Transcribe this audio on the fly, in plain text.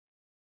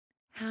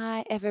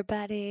Hi,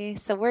 everybody.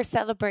 So, we're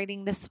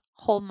celebrating this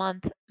whole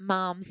month,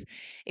 moms.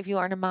 If you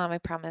aren't a mom, I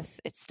promise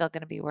it's still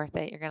going to be worth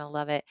it. You're going to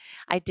love it.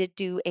 I did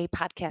do a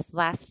podcast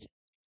last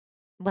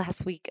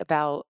week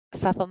about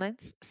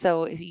supplements.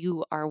 So if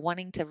you are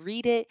wanting to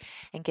read it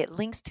and get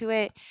links to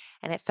it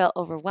and it felt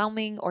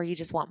overwhelming or you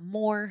just want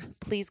more,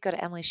 please go to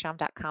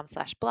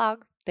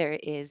emilyschramm.com/blog. There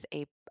is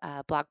a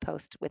blog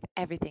post with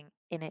everything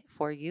in it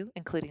for you,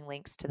 including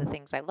links to the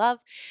things I love.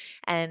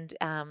 And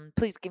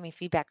please give me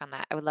feedback on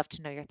that. I would love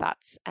to know your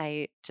thoughts.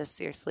 I just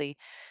seriously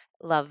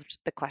loved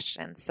the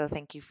questions. So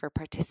thank you for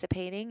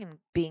participating and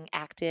being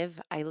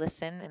active. I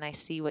listen and I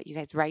see what you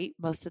guys write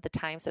most of the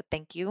time. So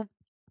thank you.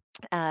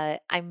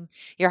 I'm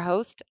your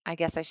host. I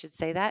guess I should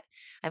say that.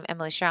 I'm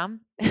Emily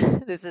Schramm.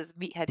 This is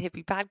Meathead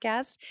Hippie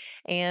Podcast,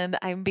 and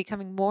I'm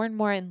becoming more and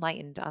more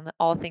enlightened on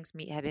all things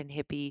Meathead and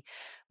Hippie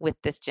with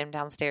this gym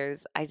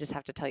downstairs. I just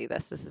have to tell you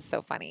this. This is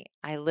so funny.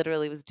 I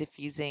literally was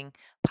diffusing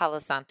Palo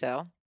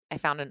Santo. I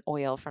found an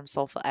oil from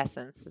Soulful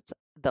Essence. It's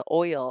the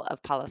oil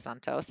of Palo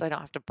Santo, so I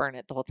don't have to burn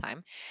it the whole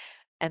time.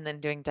 And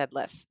then doing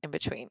deadlifts in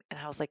between. And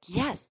I was like,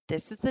 yes,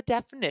 this is the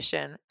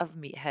definition of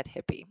Meathead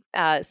Hippie.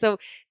 So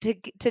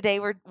today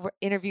we're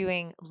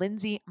interviewing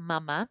Lindsay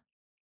Mama.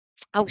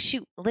 Oh,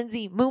 shoot,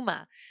 Lindsay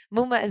Muma.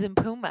 Muma is in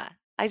Puma.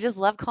 I just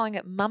love calling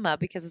it Mama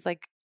because it's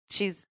like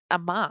she's a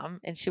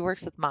mom and she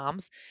works with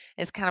moms.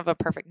 It's kind of a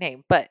perfect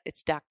name, but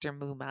it's Dr.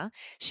 Muma.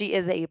 She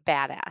is a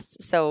badass.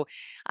 So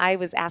I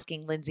was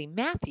asking Lindsay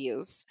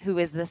Matthews, who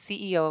is the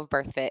CEO of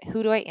BirthFit,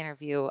 who do I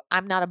interview?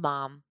 I'm not a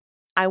mom.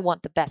 I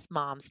want the best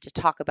moms to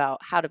talk about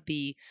how to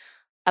be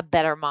a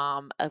better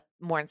mom, a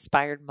more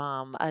inspired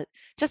mom,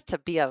 just to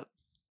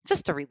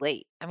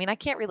relate. I mean, I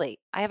can't relate.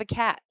 I have a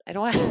cat. I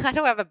don't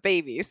have a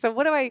baby. So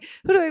who do I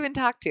even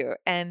talk to?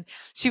 And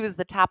she was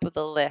the top of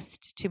the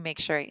list to make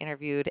sure I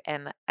interviewed.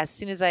 And as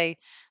soon as I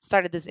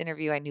started this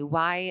interview, I knew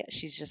why.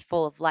 She's just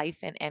full of life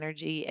and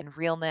energy and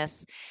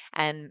realness.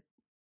 And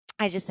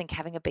I just think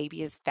having a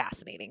baby is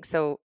fascinating.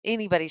 So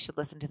anybody should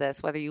listen to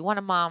this, whether you want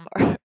a mom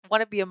or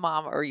want to be a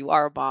mom or you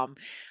are a mom.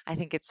 I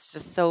think it's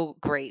just so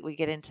great. We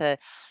get into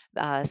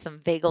some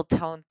vagal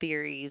tone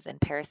theories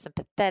and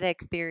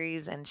parasympathetic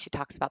theories, and she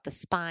talks about the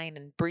spine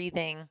and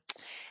breathing.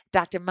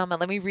 Dr. Mama,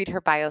 let me read her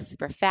bio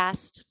super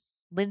fast.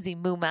 Lindsay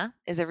Muma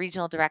is a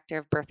regional director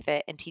of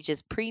BirthFit and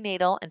teaches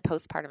prenatal and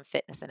postpartum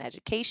fitness and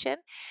education.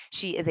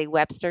 She is a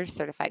Webster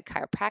certified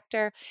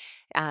chiropractor.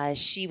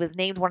 She was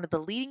named one of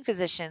the leading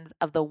physicians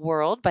of the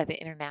world by the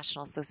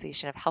International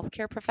Association of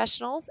Healthcare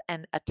Professionals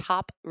and a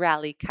top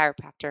Raleigh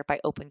chiropractor by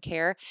Open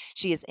Care.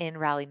 She is in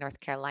Raleigh, North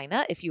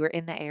Carolina. If you are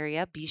in the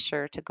area, be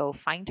sure to go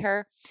find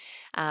her.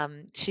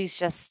 She's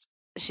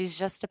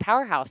just a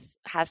powerhouse,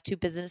 has 2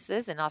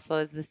 businesses, and also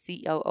is the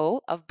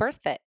COO of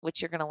BirthFit,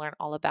 which you're going to learn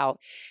all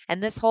about.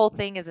 And this whole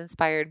thing is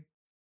inspired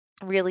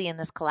really in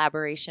this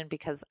collaboration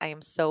because I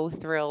am so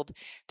thrilled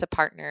to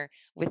partner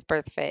with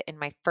BirthFit in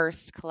my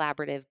first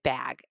collaborative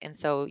bag. And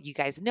so you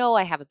guys know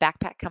I have a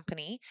backpack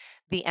company,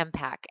 the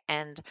MPack,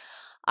 and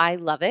I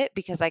love it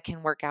because I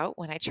can work out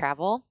when I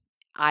travel.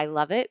 I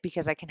love it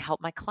because I can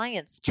help my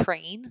clients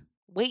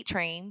weight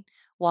train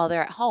while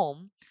they're at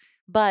home.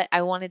 But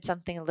I wanted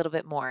something a little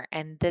bit more.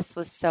 And this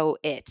was so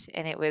it.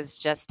 And it was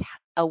just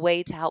a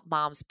way to help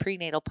moms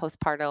prenatal,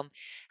 postpartum.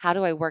 How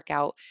do I work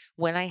out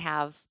when I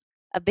have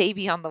a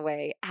baby on the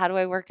way? How do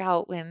I work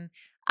out when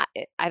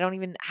I don't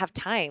even have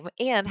time?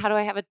 And how do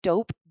I have a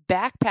dope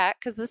backpack?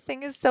 Because this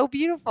thing is so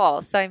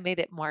beautiful. So I made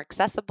it more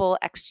accessible,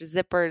 extra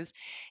zippers.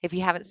 If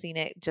you haven't seen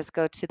it, just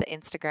go to the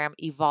Instagram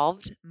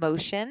Evolved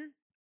Motion.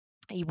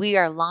 We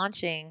are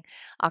launching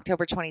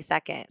October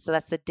 22nd. So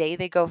that's the day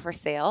they go for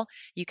sale.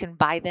 You can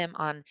buy them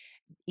on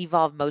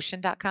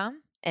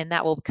evolvemotion.com, and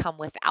that will come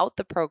without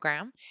the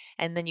program.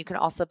 And then you can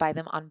also buy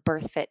them on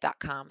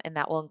birthfit.com, and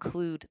that will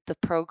include the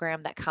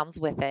program that comes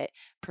with it,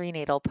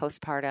 prenatal,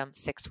 postpartum,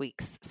 6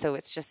 weeks. So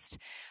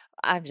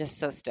I'm just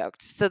so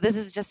stoked. So this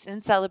is just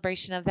in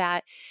celebration of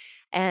that.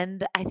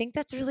 And I think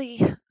that's really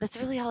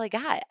all I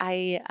got.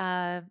 I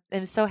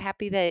am so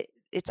happy that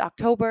it's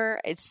October,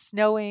 it's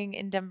snowing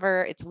in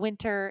Denver, it's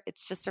winter,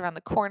 it's just around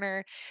the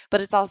corner, but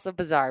it's also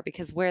bizarre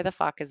because where the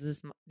fuck is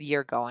this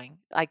year going?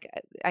 Like,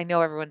 I know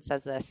everyone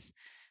says this,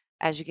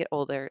 as you get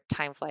older,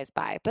 time flies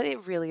by, but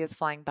it really is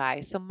flying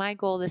by. So my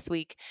goal this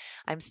week,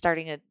 I'm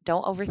starting a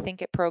Don't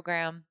Overthink It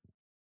program.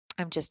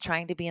 I'm just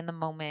trying to be in the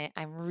moment.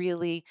 I'm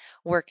really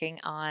working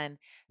on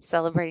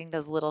celebrating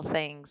those little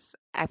things.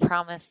 I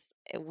promise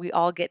we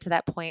all get to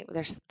that point.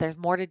 There's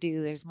more to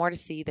do, there's more to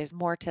see, there's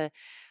more to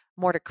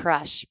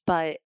crush.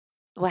 But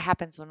what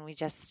happens when we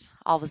just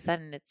all of a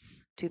sudden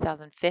it's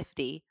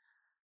 2050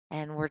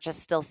 and we're just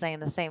still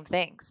saying the same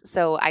things?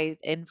 So I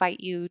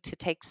invite you to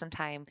take some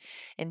time,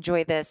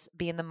 enjoy this,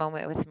 be in the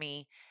moment with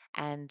me,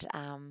 and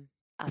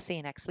I'll see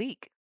you next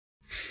week.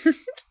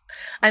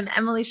 I'm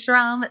Emily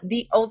Schramm,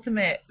 the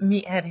ultimate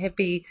meathead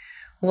hippie.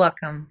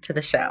 Welcome to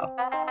the show.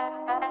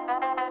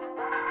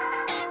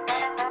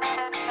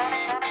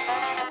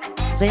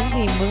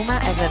 Lindsay Muma,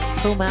 as in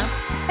Puma,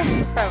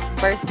 from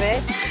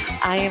BirthFit.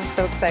 I am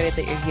so excited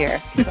that you're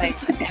here because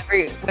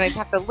when I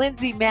talk to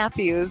Lindsay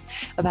Matthews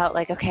about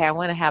like, okay, I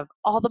want to have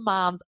all the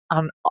moms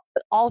on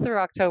all through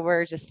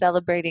October, just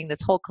celebrating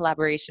this whole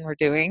collaboration we're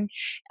doing.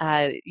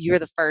 You're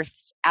the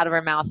first out of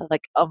our mouth of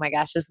like, oh my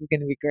gosh, this is going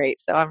to be great.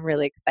 So I'm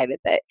really excited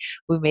that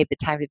we made the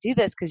time to do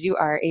this because you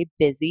are a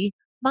busy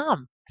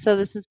mom. So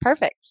this is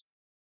perfect.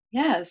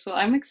 Yeah, so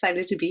I'm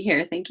excited to be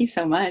here. Thank you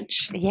so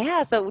much.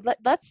 Yeah, so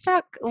let's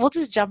talk. We'll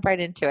just jump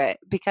right into it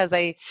because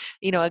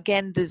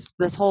again,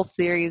 this whole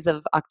series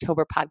of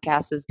October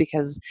podcasts is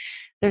because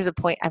there's a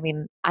point. I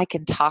mean, I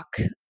can talk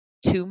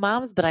to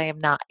moms, but I am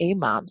not a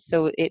mom,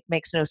 so it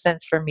makes no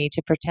sense for me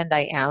to pretend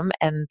I am.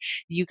 And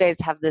you guys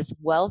have this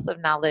wealth of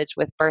knowledge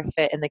with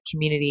BirthFit in the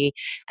community,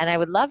 and I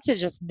would love to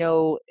just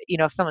know,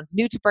 if someone's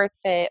new to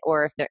BirthFit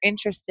or if they're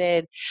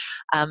interested,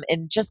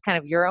 in just kind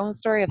of your own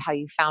story of how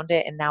you found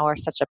it and now are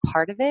such a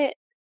part of it.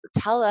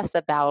 Tell us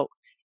about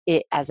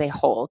it as a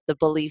whole, the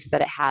beliefs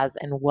that it has,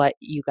 and what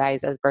you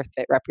guys as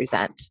BirthFit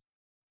represent.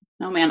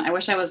 Oh man, I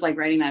wish I was like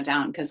writing that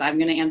down because I'm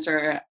going to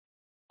answer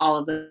all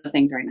of the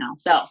things right now.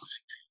 So,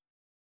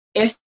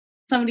 if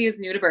somebody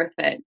is new to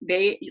BirthFit,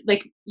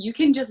 you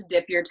can just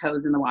dip your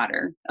toes in the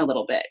water a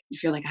little bit.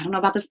 If you're like, I don't know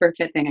about this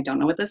BirthFit thing, I don't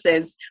know what this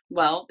is.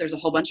 Well, there's a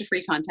whole bunch of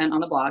free content on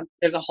the blog.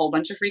 There's a whole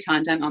bunch of free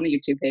content on the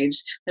YouTube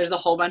page. There's a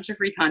whole bunch of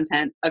free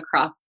content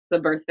across the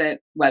BirthFit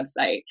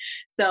website.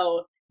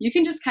 So you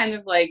can just kind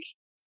of like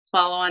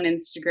follow on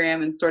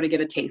Instagram and sort of get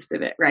a taste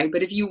of it, right?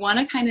 But if you want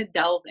to kind of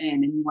delve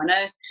in and you want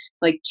to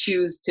like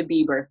choose to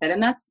be BirthFit,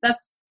 and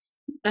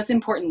that's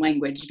important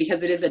language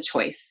because it is a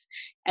choice.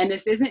 And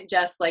this isn't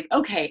just like,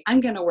 okay, I'm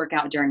going to work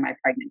out during my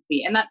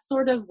pregnancy. And that's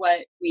sort of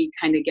what we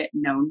kind of get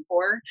known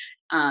for.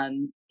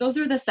 Those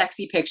are the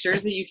sexy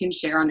pictures that you can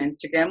share on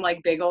Instagram,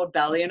 like big old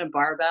belly and a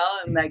barbell.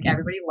 And like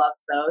everybody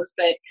loves those.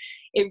 But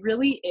it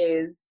really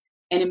is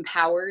an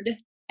empowered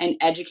and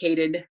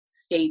educated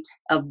state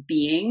of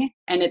being.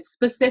 And it's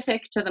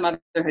specific to the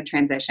motherhood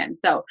transition.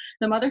 So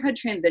the motherhood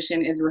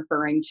transition is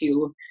referring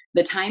to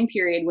the time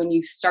period when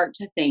you start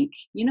to think,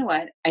 you know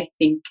what, I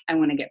think I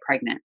want to get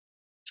pregnant.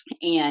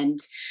 And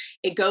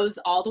it goes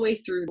all the way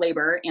through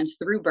labor and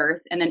through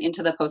birth and then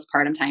into the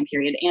postpartum time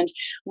period. And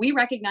we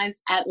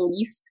recognize at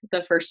least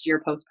the first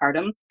year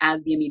postpartum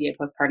as the immediate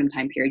postpartum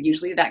time period.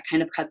 Usually that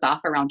kind of cuts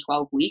off around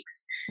 12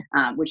 weeks,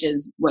 which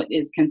is what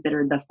is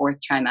considered the fourth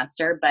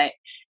trimester. But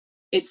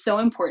it's so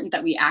important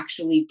that we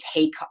actually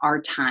take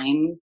our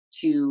time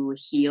to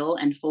heal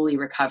and fully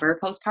recover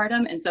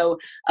postpartum. And so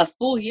a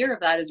full year of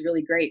that is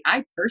really great.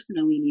 I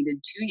personally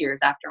needed 2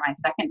 years after my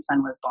second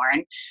son was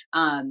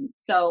born.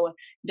 So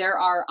there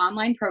are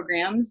online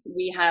programs.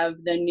 We have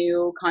the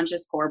new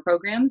Conscious Core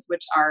programs,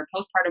 which are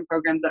postpartum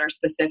programs that are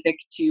specific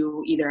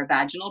to either a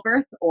vaginal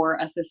birth or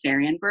a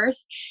cesarean birth.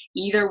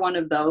 Either one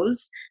of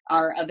those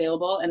are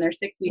available, and they're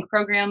 6-week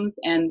programs,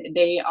 and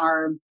they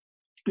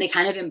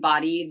kind of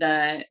embody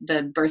the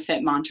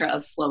BirthFit mantra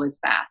of slow is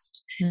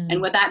fast.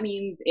 And what that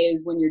means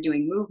is when you're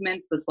doing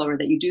movements, the slower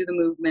that you do the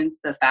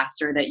movements, the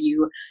faster that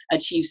you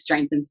achieve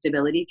strength and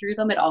stability through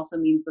them. It also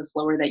means the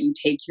slower that you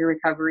take your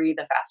recovery,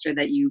 the faster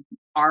that you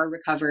are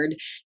recovered.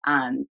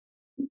 And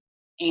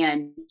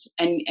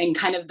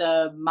kind of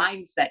the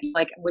mindset,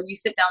 like when you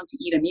sit down to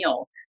eat a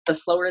meal, the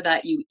slower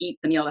that you eat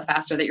the meal, the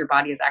faster that your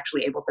body is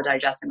actually able to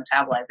digest and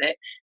metabolize it.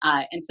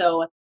 And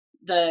so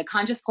the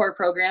Conscious Core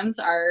programs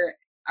are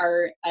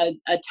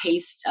a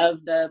taste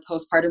of the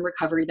postpartum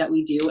recovery that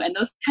we do. And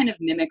those kind of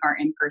mimic our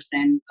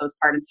in-person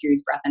postpartum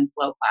series breath and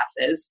flow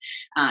classes.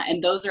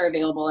 And those are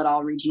available at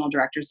all regional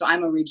directors. So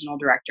I'm a regional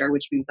director,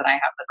 which means that I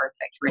have the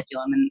BirthFit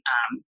curriculum, and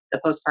the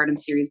postpartum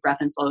series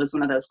breath and flow is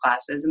one of those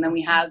classes. And then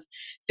we have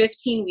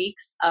 15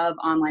 weeks of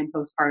online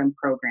postpartum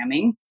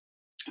programming.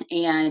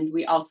 And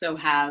we also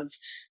have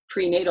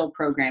prenatal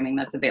programming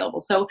that's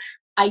available. So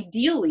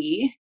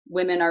ideally,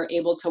 women are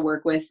able to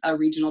work with a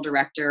regional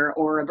director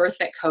or a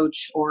BirthFit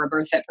coach or a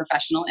BirthFit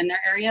professional in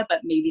their area, but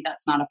maybe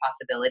that's not a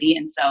possibility.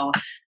 And so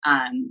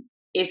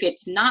if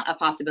it's not a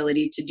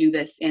possibility to do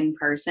this in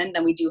person,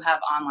 then we do have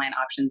online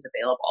options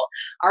available.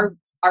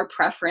 Our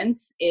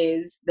preference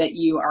is that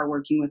you are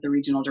working with a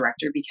regional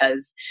director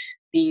because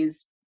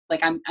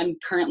I'm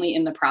currently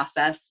in the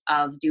process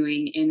of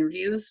doing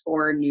interviews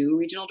for new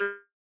regional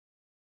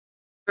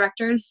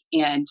directors,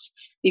 and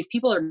these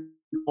people are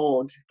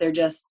old.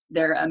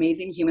 They're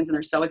amazing humans, and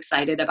they're so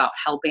excited about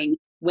helping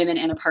women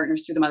and their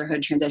partners through the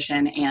motherhood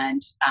transition,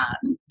 and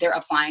they're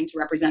applying to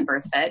represent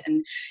BirthFit.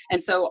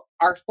 And so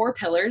our 4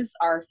 pillars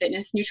are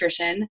fitness,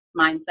 nutrition,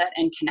 mindset,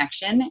 and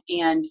connection.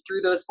 And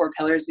through those 4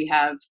 pillars, we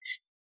have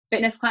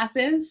fitness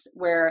classes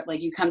where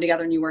like you come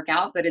together and you work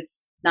out, but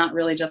it's not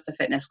really just a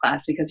fitness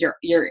class because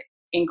you're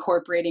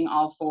incorporating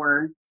all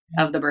 4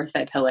 of the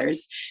BirthFit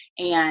pillars.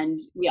 And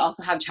we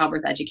also have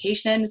childbirth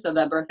education. So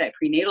the BirthFit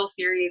prenatal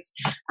series,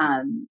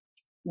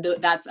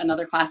 that's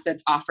another class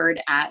that's offered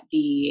at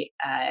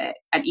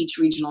each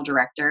regional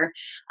director.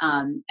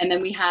 And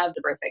then we have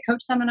the BirthFit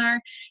coach seminar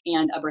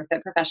and a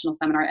BirthFit professional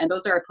seminar. And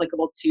those are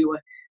applicable to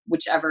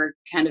whichever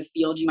kind of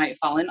field you might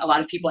fall in. A lot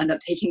of people end up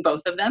taking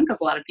both of them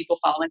because a lot of people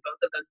fall in both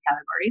of those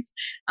categories.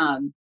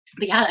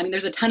 but yeah, I mean,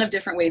 there's a ton of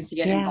different ways to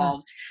get Yeah.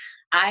 involved.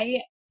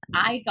 I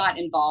I got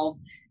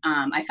involved.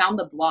 I found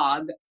the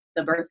blog,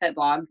 the BirthFit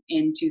blog,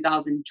 in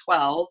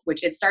 2012,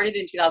 which it started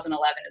in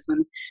 2011 is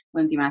when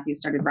Lindsay Matthews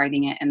started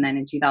writing it, and then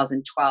in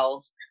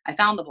 2012 I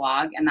found the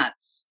blog, and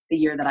that's the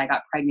year that I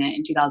got pregnant.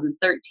 In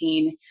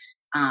 2013,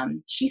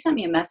 she sent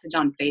me a message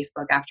on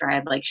Facebook after I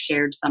had like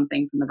shared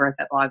something from the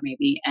BirthFit blog,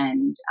 maybe,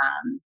 and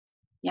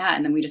yeah,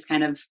 and then we just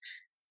kind of,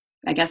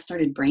 I guess,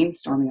 started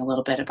brainstorming a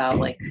little bit about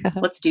like,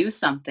 let's do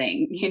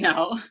something, you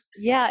know?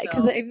 Yeah,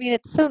 because So, I mean,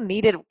 it's so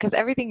needed because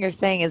everything you're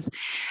saying is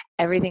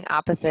everything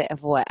opposite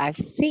of what I've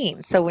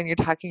seen. So when you're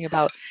talking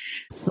about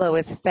slow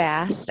is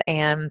fast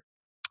and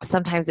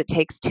sometimes it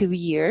takes 2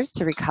 years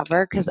to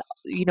recover because,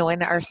 in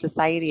our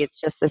society, it's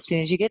just as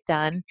soon as you get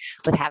done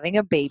with having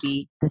a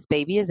baby, this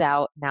baby is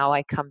out. Now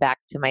I come back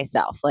to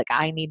myself. Like,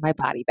 I need my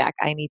body back.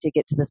 I need to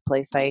get to this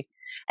place.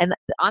 And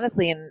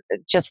honestly, and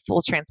just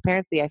full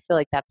transparency, I feel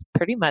like that's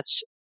pretty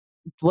much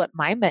what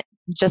my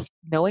just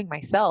knowing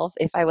myself,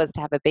 if I was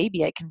to have a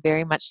baby, I can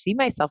very much see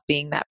myself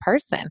being that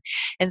person.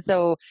 And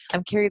so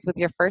I'm curious, with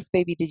your first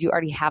baby, did you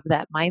already have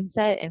that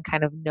mindset and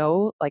kind of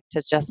know, like,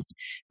 to just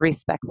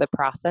respect the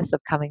process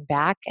of coming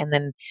back? And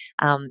then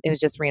it was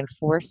just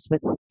reinforced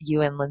with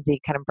you and Lindsay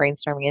kind of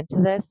brainstorming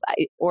into this,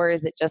 or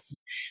is it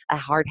just a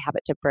hard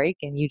habit to break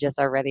and you just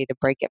are ready to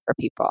break it for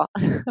people?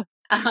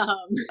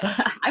 um,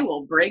 I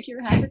will break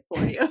your habit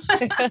for you.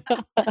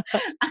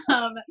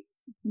 um,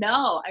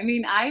 no, I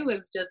mean, I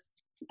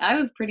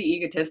was pretty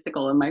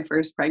egotistical in my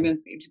first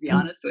pregnancy, to be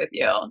honest with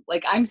you.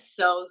 Like, I'm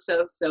so,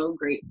 so, so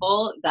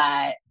grateful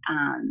that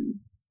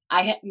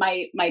I had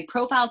my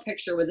profile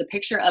picture was a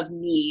picture of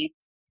me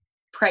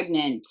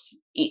pregnant,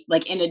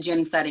 like in a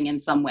gym setting in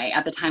some way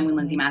at the time when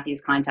Lindsay Mhm.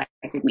 Matthews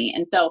contacted me.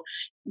 And so,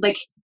 like,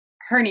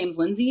 her name's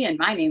Lindsay and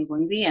my name's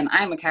Lindsay, and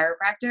I'm a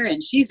chiropractor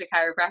and she's a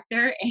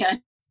chiropractor. And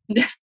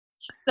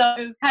so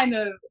it was kind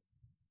of,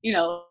 you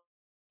know,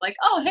 like,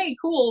 oh, hey,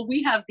 cool,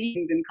 we have these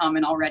things in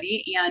common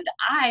already. And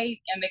I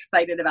am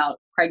excited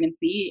about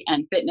pregnancy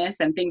and fitness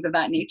and things of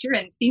that nature.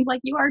 And it seems like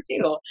you are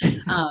too.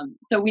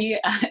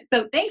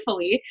 So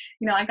thankfully,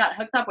 I got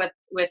hooked up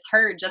with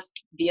her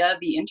just via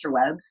the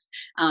interwebs,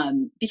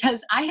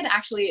 because I had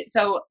actually,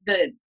 so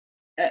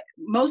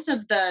most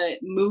of the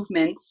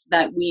movements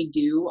that we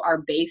do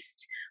are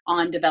based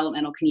on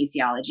developmental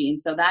kinesiology. And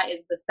so that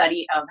is the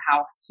study of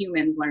how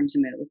humans learn to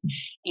move.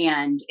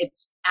 And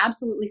it's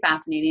absolutely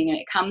fascinating. And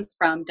it comes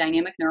from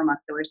Dynamic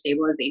Neuromuscular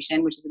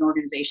Stabilization, which is an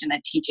organization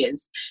that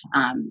teaches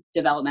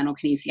developmental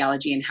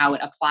kinesiology and how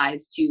it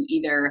applies to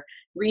either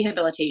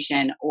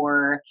rehabilitation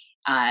or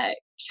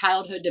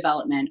childhood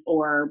development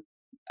or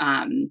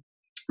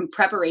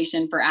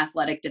preparation for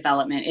athletic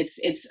development.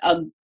 It's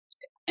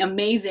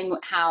amazing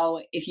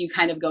how, if you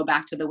kind of go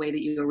back to the way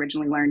that you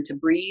originally learned to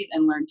breathe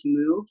and learn to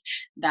move,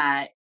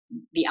 that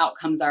the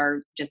outcomes are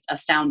just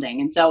astounding.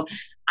 And so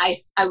I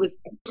was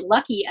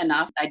lucky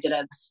enough, I did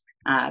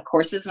a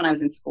courses when I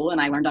was in school,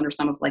 and I learned under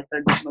some of like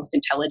the most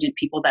intelligent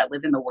people that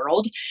live in the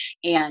world.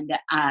 And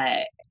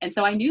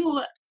so I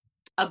knew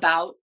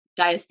about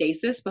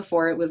diastasis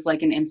before it was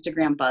like an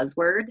Instagram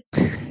buzzword.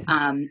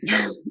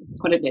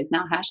 It's what it is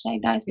now, hashtag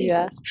Yeah.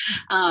 diastasis.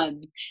 Um,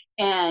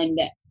 and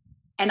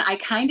and I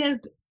kind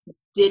of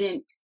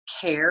didn't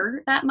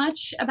care that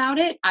much about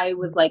it. I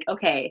was like,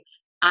 okay,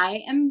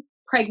 I am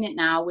pregnant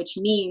now, which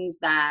means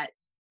that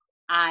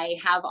I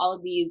have all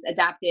of these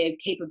adaptive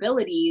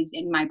capabilities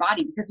in my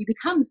body, because you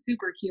become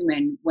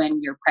superhuman when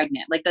you're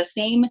pregnant. Like, the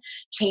same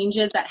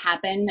changes that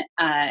happen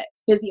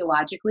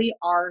physiologically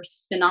are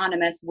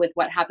synonymous with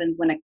what happens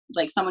when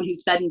like someone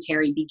who's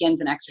sedentary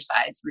begins an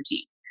exercise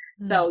routine.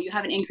 Mm. So you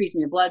have an increase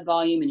in your blood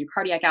volume and your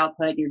cardiac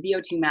output and your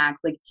VO2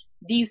 max. Like,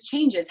 these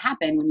changes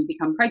happen when you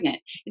become pregnant.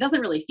 It doesn't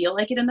really feel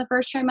like it in the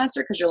first trimester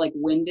because you're like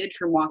winded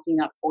from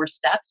walking up 4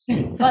 steps,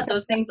 but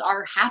those things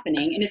are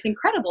happening and it's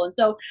incredible. And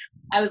so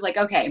I was like,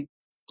 okay,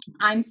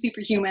 I'm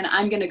superhuman.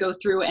 I'm going to go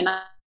through. And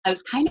I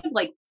was kind of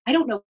like, I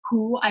don't know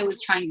who I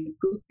was trying to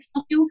prove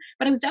myself to,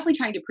 but I was definitely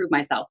trying to prove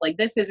myself. Like,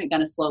 this isn't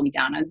going to slow me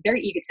down. I was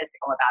very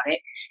egotistical about it.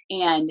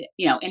 And,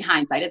 in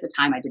hindsight, at the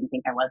time, I didn't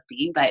think I was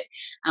being. But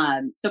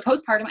so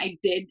postpartum,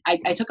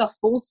 I took a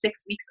full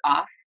 6 weeks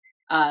off.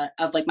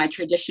 Of like my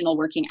traditional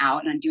working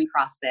out, and I'm doing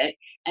CrossFit.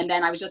 And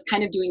then I was just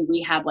kind of doing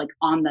rehab like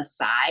on the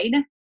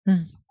side,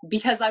 Mm.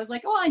 because I was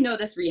like, oh, I know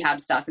this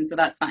rehab stuff. And so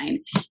that's fine.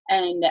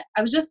 And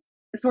I was just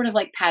sort of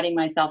like patting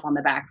myself on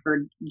the back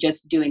for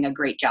just doing a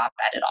great job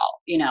at it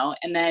all.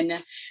 And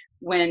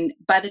then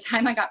by the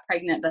time I got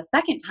pregnant the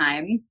second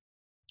time,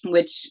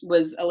 which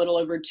was a little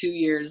over 2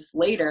 years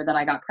later that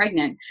I got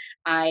pregnant,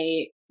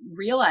 I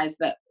realized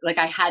that like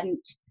I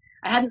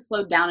hadn't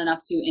slowed down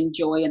enough to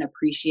enjoy and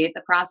appreciate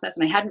the process.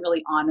 And I hadn't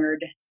really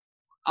honored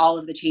all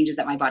of the changes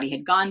that my body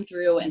had gone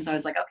through. And so I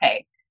was like,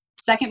 okay,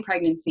 second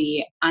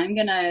pregnancy, I'm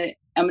gonna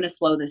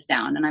slow this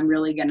down, and I'm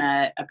really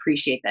gonna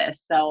appreciate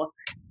this. So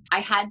I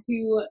had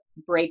to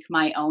break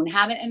my own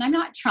habit, and I'm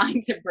not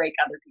trying to break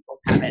other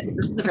people's habits.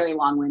 This is a very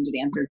long-winded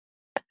answer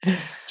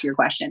your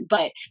question.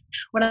 But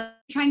what I'm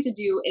trying to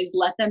do is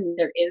let them,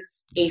 there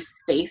is a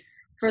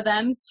space for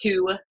them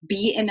to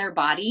be in their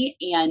body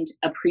and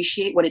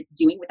appreciate what it's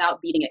doing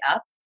without beating it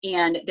up.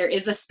 And there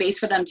is a space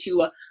for them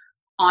to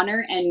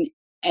honor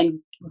and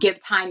give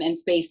time and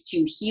space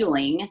to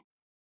healing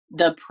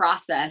the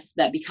process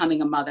that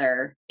becoming a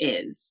mother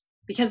is,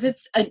 because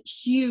it's a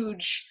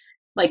huge,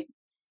 like,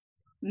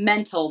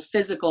 mental,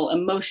 physical,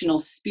 emotional,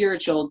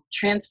 spiritual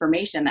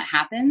transformation that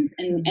happens.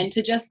 And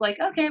to just like,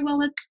 okay, well,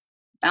 let's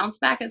bounce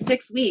back at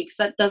 6 weeks,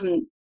 that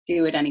doesn't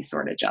do it any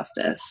sort of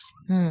justice.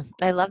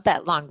 I love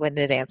that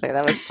long-winded answer.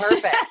 That was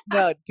perfect.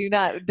 No,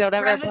 don't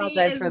ever Brevity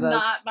apologize is for those.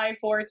 not my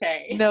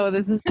forte. No,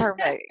 this is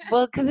perfect.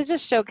 Well, because it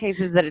just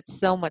showcases that it's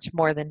so much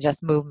more than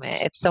just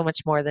movement. It's so much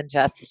more than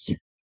just,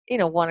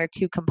 one or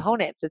two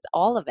components. It's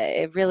all of it.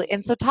 It really,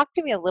 and so talk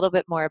to me a little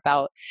bit more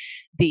about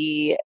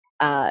the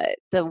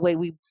way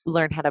we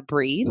learn how to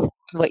breathe,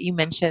 what you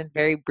mentioned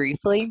very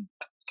briefly,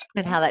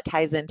 and how that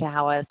ties into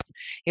how us,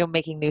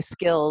 making new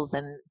skills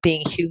and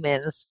being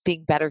humans,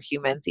 being better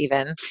humans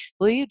even.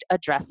 Will you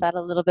address that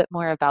a little bit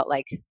more about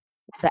like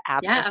the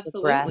absence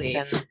of breath?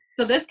 And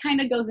so this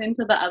kind of goes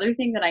into the other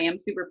thing that I am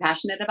super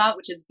passionate about,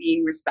 which is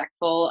being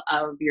respectful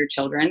of your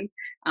children,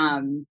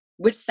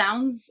 which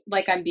sounds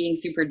like I'm being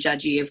super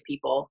judgy of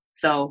people.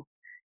 So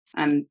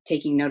I'm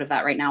taking note of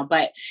that right now.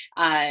 But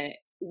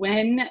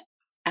when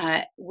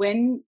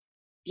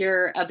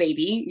you're a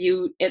baby,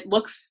 it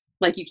looks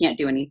like you can't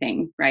do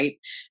anything, right?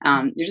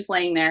 You're just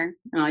laying there.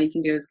 All you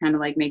can do is kind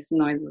of like make some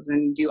noises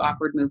and do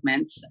awkward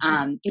movements.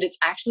 But it's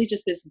actually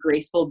just this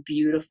graceful,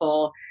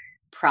 beautiful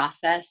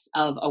process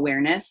of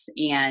awareness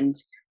and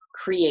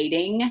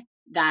creating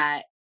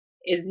that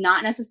is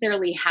not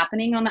necessarily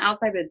happening on the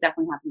outside, but it's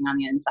definitely happening on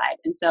the inside.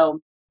 And so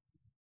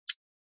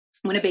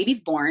when a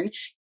baby's born,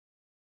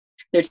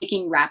 they're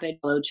taking rapid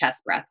low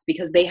chest breaths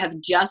because they have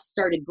just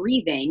started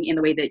breathing in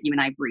the way that you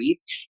and I breathe,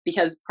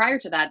 because prior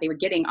to that they were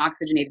getting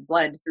oxygenated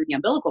blood through the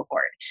umbilical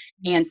cord.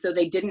 And so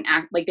they didn't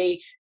act like they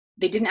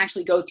didn't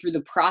actually go through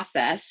the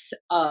process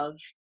of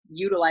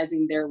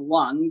utilizing their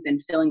lungs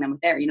and filling them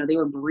with air. They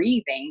were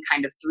breathing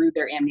kind of through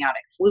their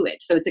amniotic fluid.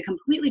 So it's a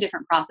completely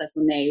different process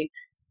when they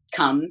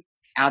come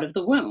out of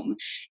the womb,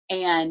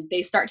 and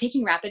they start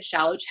taking rapid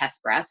shallow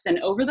chest breaths. And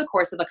over the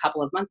course of a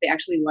couple of months, they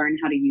actually learn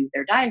how to use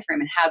their diaphragm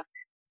and have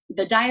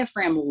the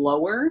diaphragm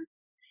lower,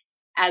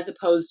 as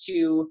opposed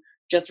to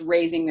just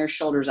raising their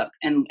shoulders up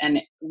and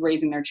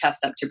raising their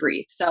chest up to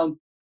breathe. So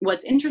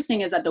what's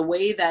interesting is that the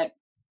way that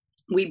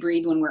we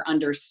breathe when we're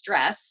under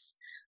stress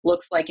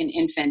looks like an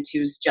infant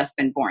who's just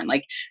been born,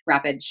 like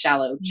rapid,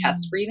 shallow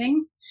chest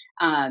breathing.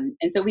 And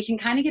so we can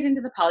kind of get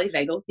into the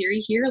polyvagal theory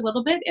here a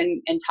little bit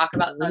and talk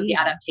about some of the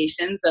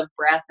adaptations of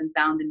breath and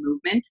sound and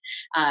movement.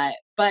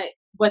 But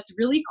what's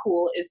really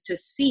cool is to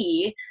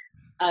see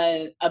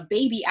a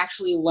baby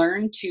actually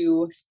learn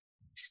to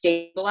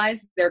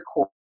stabilize their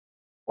core,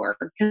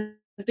 because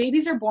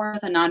babies are born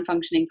with a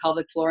non-functioning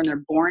pelvic floor and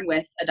they're born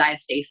with a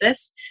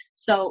diastasis.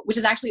 So, which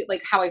is actually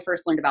like how I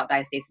first learned about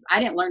diastasis. I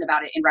didn't learn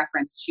about it in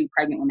reference to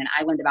pregnant women.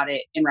 I learned about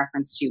it in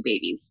reference to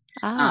babies.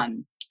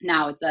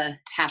 Now it's a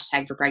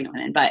hashtag for pregnant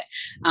women, but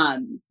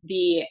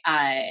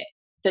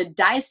the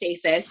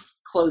diastasis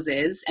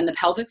closes and the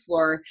pelvic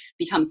floor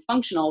becomes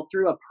functional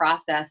through a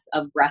process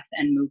of breath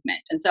and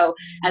movement. And so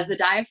as the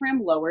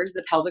diaphragm lowers,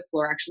 the pelvic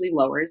floor actually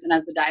lowers. And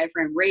as the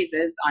diaphragm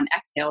raises on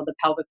exhale, the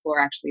pelvic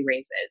floor actually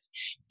raises.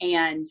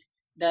 And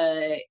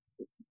the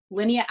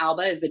linea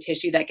alba is the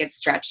tissue that gets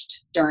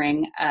stretched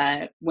during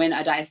when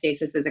a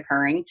diastasis is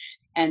occurring.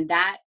 And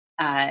that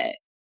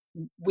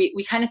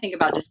we kind of think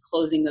about just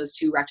closing those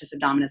two rectus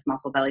abdominis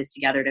muscle bellies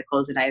together to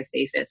close a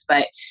diastasis,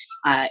 but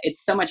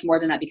it's so much more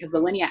than that, because the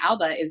linea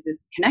alba is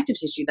this connective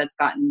tissue that's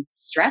gotten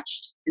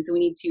stretched, and so we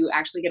need to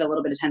actually get a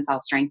little bit of tensile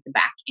strength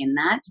back in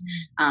that.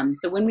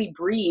 So when we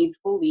breathe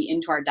fully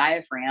into our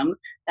diaphragm,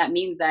 that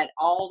means that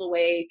all the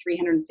way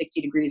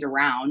 360 degrees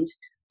around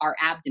our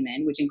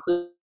abdomen, which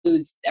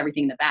includes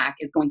everything in the back,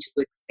 is going to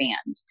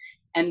expand.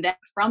 And then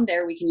from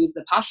there, we can use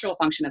the postural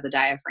function of the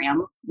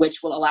diaphragm,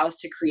 which will allow us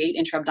to create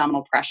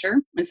intra-abdominal pressure.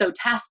 And so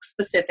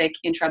task-specific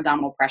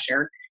intra-abdominal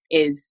pressure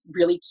is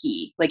really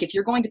key. Like if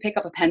you're going to pick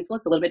up a pencil,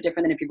 it's a little bit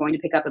different than if you're going to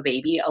pick up a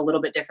baby, a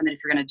little bit different than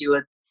if you're going to do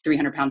a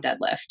 300-pound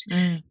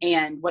deadlift.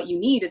 And what you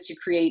need is to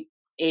create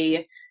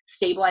a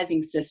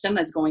stabilizing system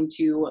that's going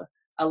to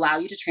allow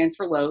you to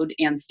transfer load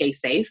and stay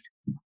safe.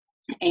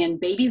 And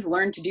babies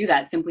learn to do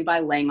that simply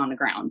by laying on the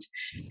ground.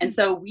 And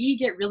so we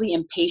get really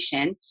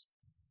impatient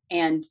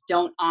and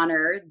don't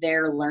honor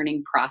their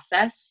learning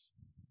process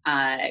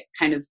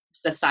kind of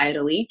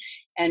societally.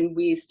 And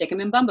we stick them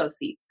in bumbo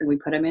seats and we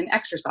put them in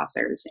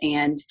exercisers,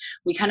 and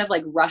we kind of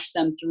like rush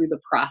them through the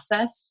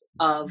process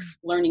of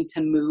learning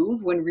to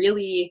move, when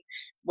really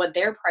what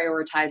they're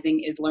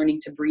prioritizing is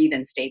learning to breathe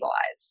and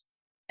stabilize.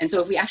 And so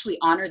if we actually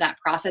honor that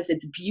process,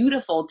 it's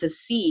beautiful to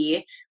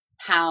see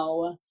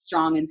how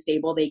strong and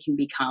stable they can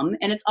become.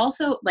 And it's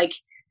also like,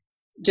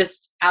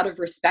 just out of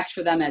respect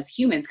for them as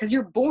humans, because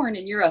you're born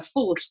and you're a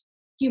full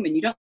human.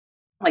 You don't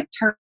like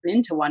turn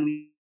into one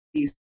when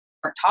you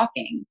start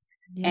talking.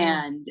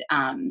 Yeah. And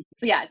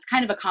so yeah, it's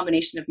kind of a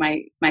combination of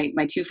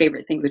my two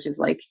favorite things, which is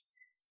like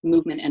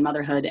movement and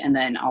motherhood, and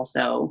then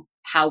also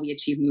how we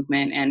achieve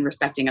movement and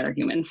respecting other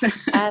humans.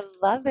 I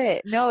love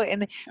it. No,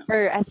 and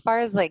for as far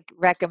as like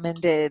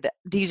recommended,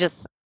 do you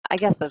just, I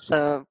guess that's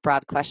a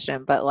broad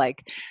question, but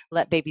like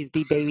let babies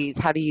be babies.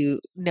 How do you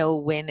know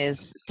when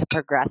is to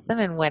progress them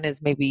and when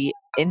is maybe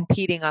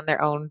impeding on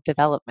their own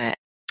development?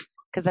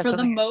 Because that's For the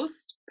something.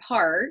 most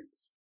part,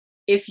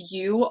 if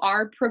you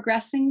are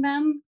progressing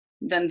them,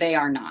 then they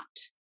are not.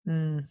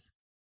 Mm,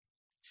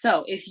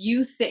 So if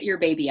you sit your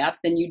baby up,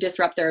 then you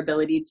disrupt their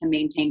ability to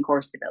maintain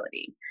core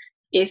stability.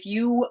 If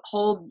you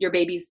hold your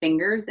baby's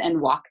fingers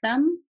and walk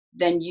them,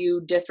 then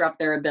you disrupt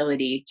their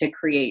ability to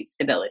create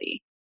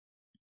stability.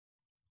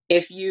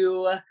 If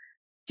you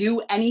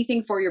do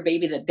anything for your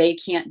baby that they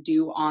can't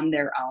do on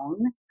their own,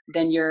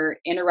 then you're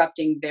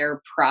interrupting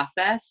their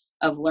process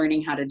of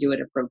learning how to do it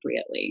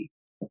appropriately.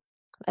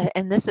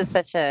 and this is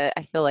such a,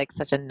 I feel like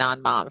such a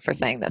non-mom for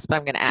saying this, but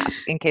I'm going to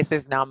ask in case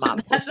there's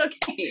non-moms That's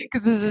okay.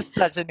 because this is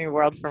such a new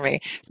world for me.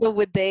 So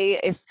would they,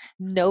 if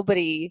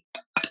nobody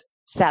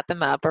sat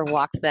them up or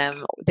walked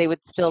them, they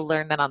would still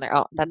learn that on their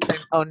own. That's their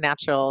own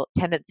natural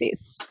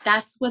tendencies.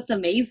 That's what's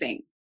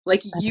amazing.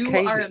 Like That's you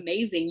are crazy.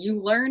 amazing.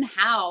 You learn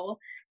how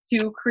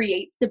to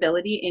create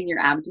stability in your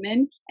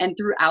abdomen and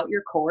throughout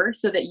your core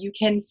so that you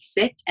can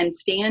sit and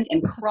stand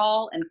and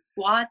crawl and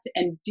squat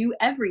and do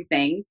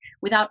everything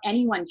without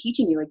anyone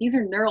teaching you. Like these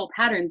are neural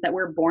patterns that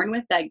we're born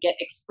with that get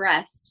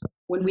expressed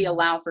when we Mm.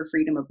 allow for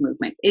freedom of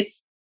movement.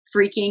 It's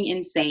freaking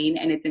insane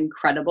and it's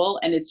incredible.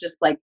 And it's just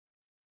like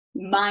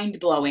mind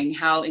blowing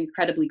how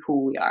incredibly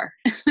cool we are.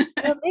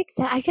 Well, it makes,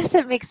 I guess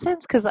it makes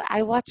sense because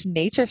I watch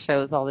nature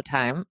shows all the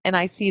time and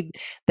I see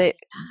that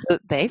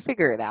they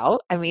figure it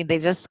out. I mean, they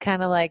just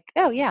kind of like,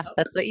 oh yeah,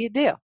 that's what you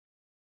do.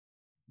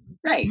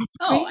 Right. That's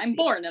Oh, I'm crazy.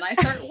 born and I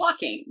start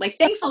walking. Like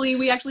thankfully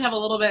we actually have a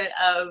little bit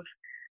of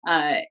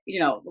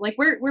like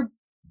we're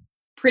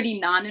pretty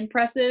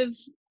non-impressive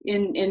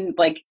in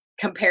like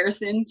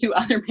comparison to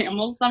other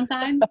mammals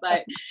sometimes,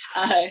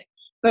 uh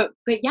but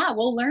yeah,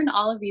 we'll learn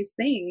all of these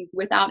things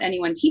without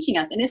anyone teaching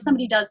us. And if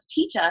somebody does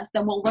teach us,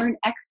 then we'll learn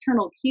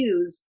external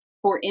cues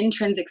for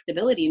intrinsic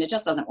stability and it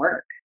just doesn't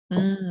work.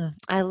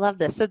 I love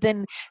this. So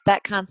then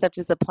that concept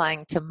is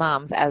applying to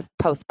moms as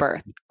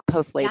post-birth,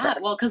 post-labor. Yeah,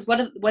 well, because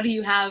what do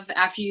you have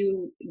after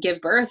you give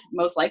birth?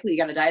 Most likely, you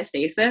got a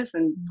diastasis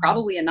and Mm.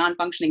 probably a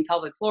non-functioning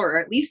pelvic floor, or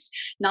at least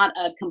not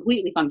a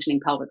completely functioning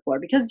pelvic floor,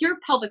 because your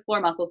pelvic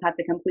floor muscles have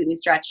to completely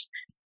stretch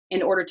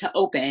in order to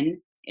open,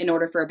 in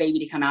order for a baby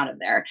to come out of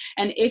there.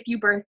 And if you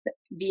birth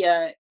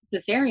via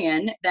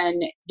cesarean, then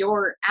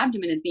your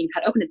abdomen is being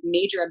cut open. It's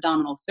major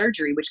abdominal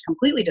surgery, which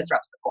completely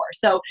disrupts the core.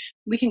 So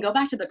we can go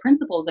back to the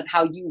principles of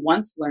how you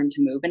once learned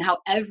to move and how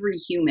every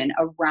human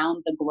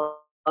around the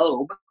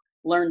globe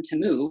learn to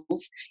move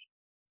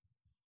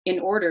in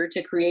order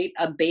to create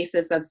a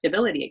basis of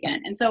stability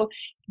again. And so,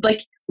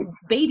 like,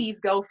 babies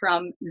go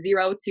from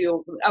 0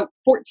 to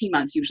 14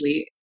 months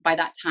usually. By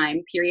that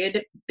time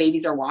period,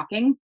 babies are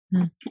walking.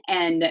 Mm.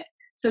 And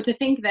so, to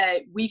think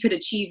that we could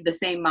achieve the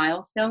same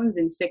milestones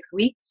in 6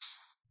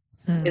 weeks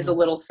is a Mm.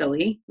 little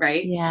silly,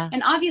 right? Yeah.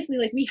 And obviously,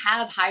 like, we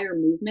have higher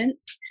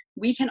movements.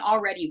 We can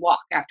already walk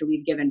after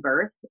we've given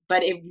birth,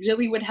 but it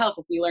really would help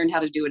if we learned how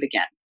to do it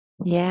again.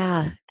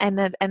 Yeah. And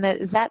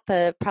is that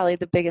the probably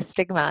the biggest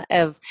stigma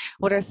of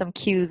what are some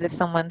cues if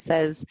someone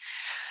says,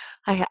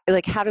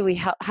 like how do we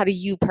help, how do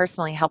you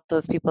personally help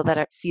those people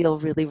that feel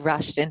really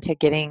rushed into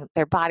getting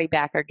their body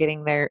back or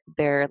getting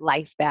their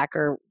life back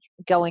or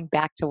going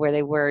back to where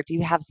they were? Do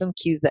you have some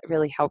cues that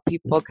really help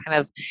people kind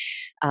of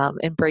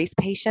embrace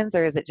patience,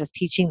 or is it just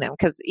teaching them?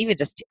 Because even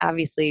just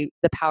obviously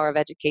the power of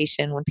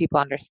education, when people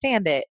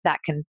understand it, that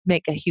can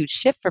make a huge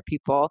shift for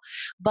people.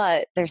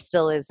 But there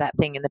still is that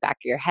thing in the back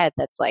of your head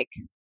that's like,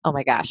 oh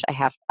my gosh,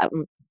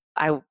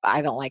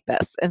 I don't like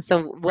this. And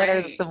so, what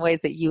are Right. some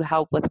ways that you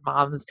help with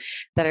moms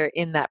that are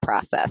in that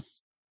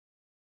process?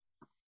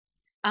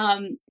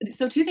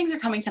 So two things are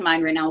coming to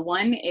mind right now.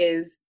 One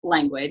is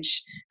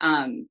language.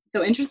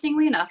 So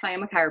interestingly enough, I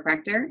am a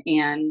chiropractor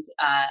and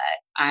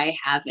I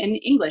have an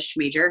English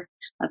major.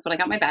 That's what I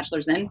got my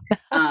bachelor's in.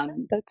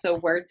 That's So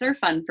words are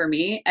fun for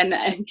me. And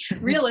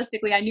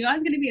realistically, I knew I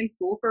was going to be in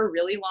school for a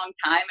really long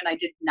time and I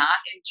did not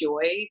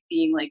enjoy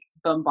being like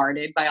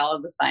bombarded by all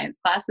of the science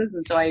classes.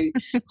 And so I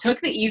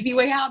took the easy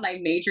way out and I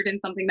majored in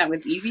something that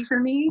was easy for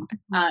me.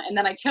 And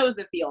then I chose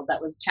a field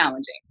that was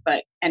challenging.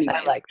 But I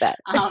anyways, like that.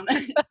 um,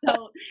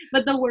 so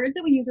but the words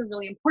that we use are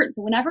really important.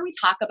 So whenever we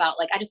talk about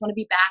like, I just want to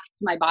be back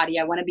to my body,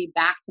 I want to be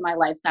back to my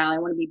lifestyle, I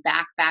want to be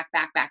back, back,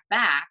 back, back,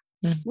 back,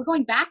 Mm. we're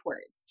going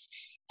backwards.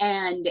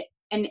 And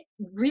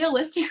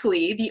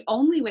realistically, the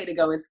only way to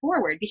go is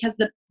forward because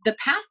the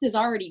past is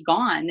already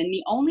gone. And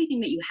the only thing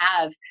that you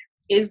have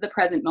is the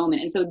present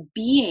moment. And so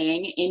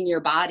being in your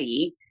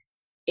body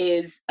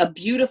is a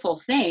beautiful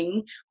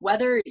thing,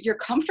 whether you're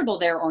comfortable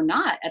there or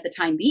not at the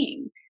time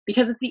being,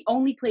 because it's the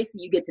only place that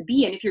you get to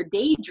be. And if you're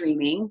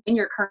daydreaming in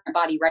your current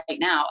body right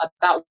now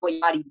about what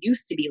your body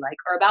used to be like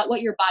or about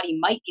what your body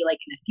might be like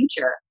in the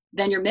future,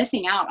 then you're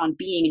missing out on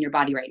being in your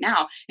body right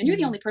now. And you're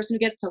the only person who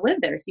gets to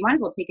live there. So you might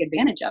as well take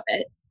advantage of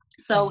it.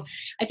 So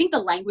I think the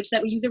language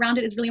that we use around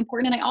it is really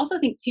important. And I also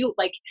think too,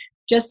 like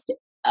just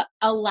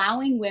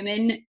allowing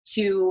women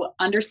to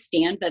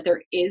understand that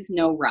there is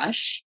no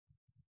rush,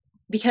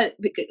 because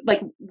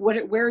like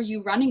where are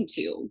you running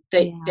to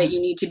that you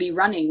need to be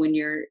running when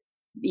you're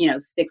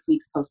 6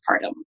 weeks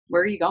postpartum?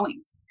 Where are you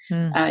going?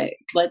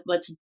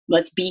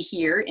 Let's be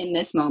here in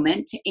this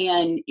moment.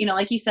 And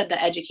like you said,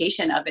 the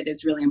education of it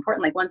is really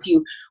important. Like once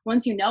you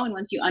know and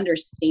once you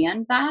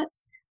understand that,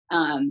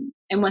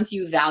 and once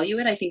you value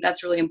it, I think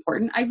that's really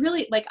important. I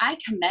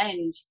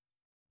commend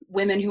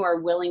women who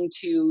are willing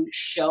to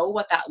show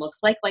what that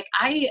looks like. Like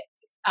I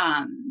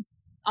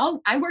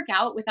work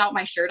out without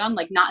my shirt on,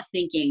 like not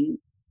thinking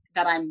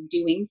that I'm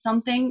doing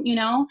something,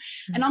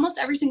 and almost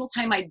every single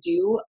time I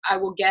do, I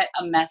will get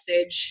a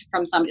message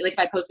from somebody. Like if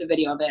I post a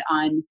video of it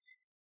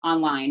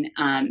online,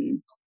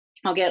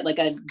 I'll get like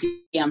a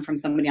DM from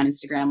somebody on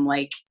Instagram.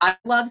 Like, I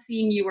love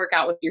seeing you work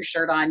out with your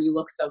shirt on. You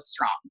look so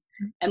strong.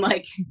 And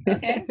like,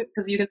 okay,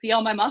 because you can see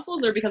all my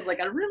muscles, or because like,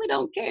 I really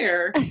don't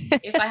care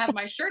if I have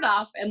my shirt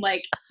off. And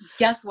like,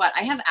 guess what?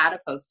 I have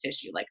adipose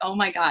tissue. Like, oh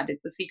my God,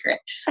 it's a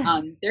secret.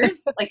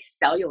 There's like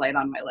cellulite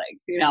on my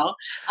legs,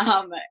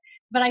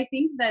 but I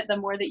think that the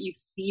more that you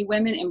see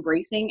women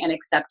embracing and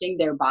accepting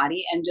their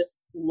body and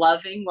just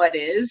loving what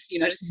is,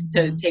 just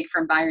to take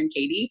from Byron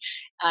Katie,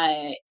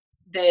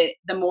 the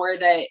more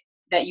that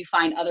you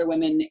find other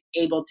women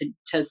able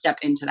to step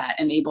into that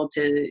and able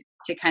to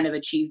kind of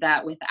achieve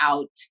that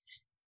without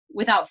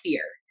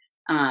fear.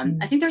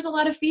 I think there's a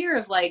lot of fear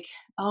of like,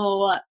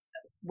 oh,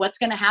 what's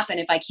going to happen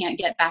if I can't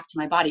get back to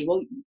my body?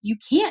 Well, you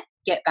can't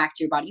get back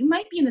to your body. You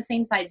might be in the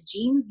same size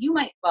jeans.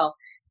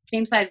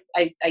 Same size.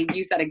 I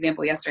used that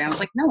example yesterday. I was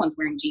like, no one's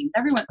wearing jeans.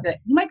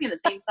 You might be in the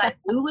same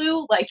size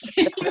Lulu. Like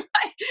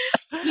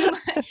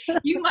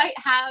you might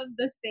have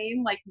the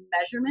same like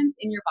measurements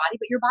in your body,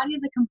 but your body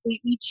is a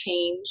completely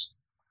changed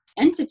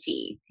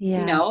entity,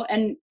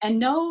 and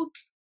no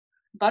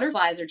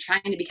butterflies are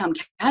trying to become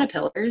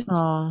caterpillars.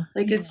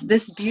 It's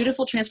this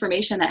beautiful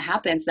transformation that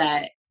happens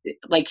that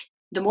like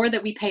the more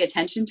that we pay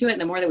attention to it,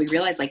 and the more that we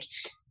realize like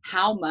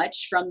how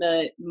much from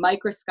the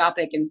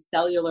microscopic and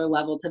cellular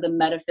level to the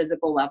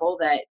metaphysical level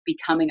that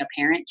becoming a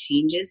parent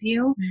changes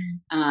you,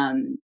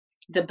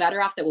 the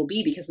better off that we'll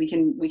be, because we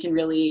can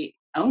really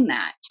own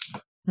that.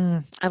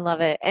 I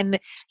love it. And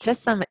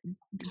just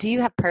do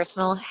you have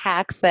personal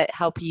hacks that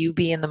help you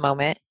be in the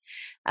moment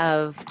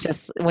of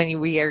just when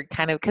we are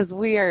because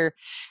we are,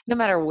 no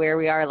matter where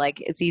we are, like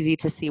it's easy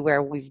to see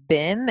where we've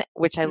been,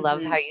 which I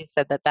love how you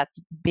said that's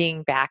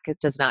being back. It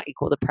does not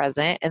equal the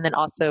present. And then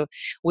also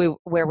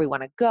where we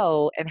want to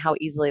go and how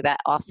easily that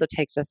also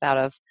takes us out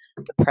of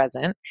the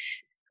present.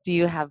 Do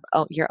you have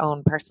your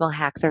own personal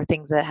hacks or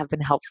things that have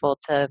been helpful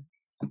to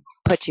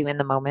put you in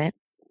the moment?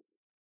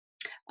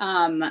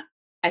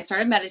 I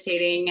started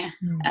meditating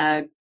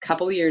a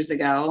couple years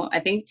ago,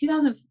 I think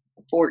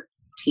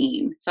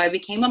 2014. So I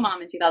became a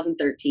mom in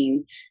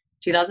 2013.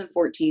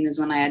 2014 is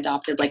when I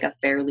adopted like a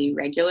fairly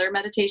regular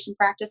meditation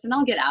practice, and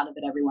I'll get out of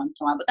it every once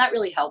in a while, but that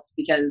really helps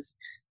because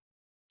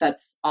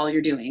that's all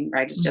you're doing,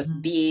 right? It's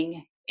just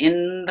being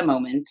in the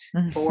moment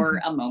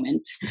for a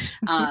moment.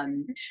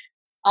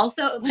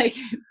 Also, like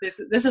this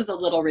is a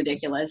little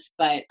ridiculous,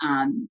 but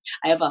I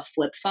have a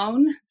flip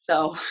phone,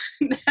 so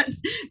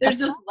there's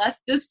just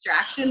less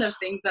distraction of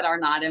things that are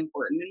not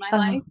important in my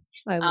life.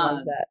 I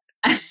love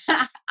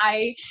that.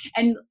 I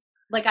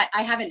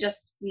haven't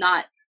just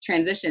not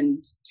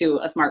transitioned to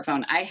a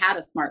smartphone. I had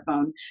a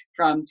smartphone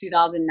from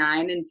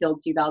 2009 until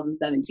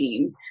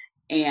 2017.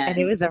 And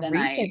it was a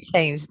recent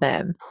change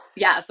then.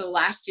 Yeah. So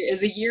last year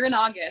is a year in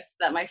August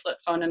that my flip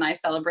phone and I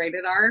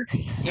celebrated our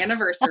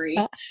anniversary.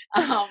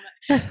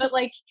 But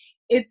like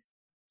the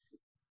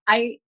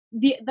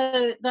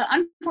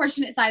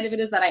unfortunate side of it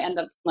is that I end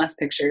up with less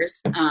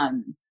pictures.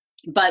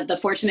 But the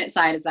fortunate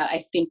side is that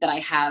I think that I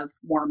have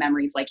more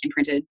memories like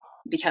imprinted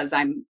because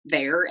I'm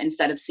there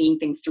instead of seeing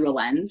things through a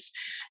lens.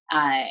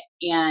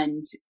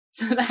 And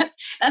so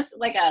that's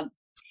like a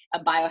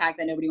biohack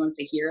that nobody wants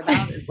to hear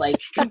about, is like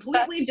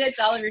completely ditch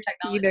all of your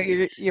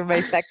technology. You're my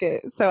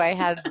second. So I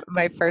had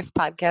my first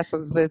podcast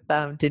was with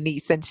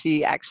Denise, and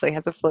she actually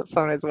has a flip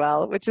phone as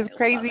well, which is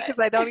crazy because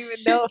I don't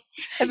even know.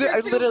 I'm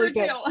literally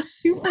good.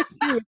 2 for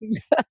 2.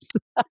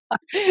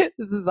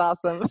 This is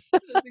awesome.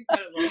 That's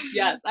incredible.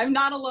 Yes, I'm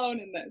not alone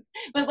in this.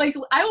 But like,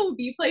 I will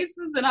be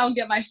places and I'll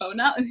get my phone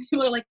out, and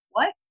people are like,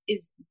 "What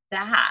is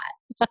that?"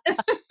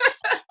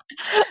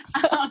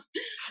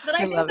 But I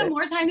think the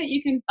more time that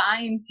you can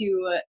find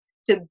to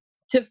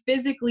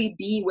physically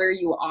be where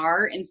you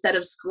are instead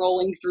of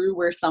scrolling through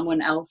where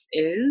someone else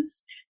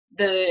is,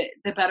 the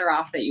better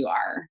off that you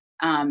are.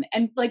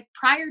 And like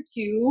prior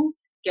to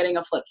getting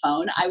a flip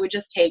phone, I would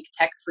just take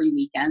tech-free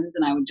weekends,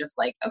 and I would just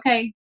like,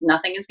 okay,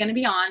 nothing is going to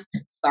be on.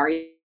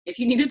 Sorry if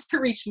you needed to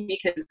reach me,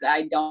 because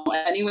I don't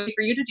have any way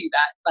for you to do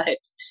that, but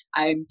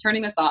I'm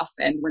turning this off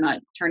and we're not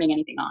turning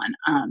anything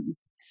on.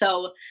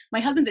 So my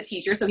husband's a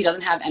teacher, so he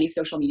doesn't have any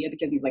social media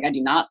because he's like, I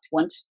do not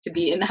want to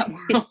be in that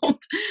world.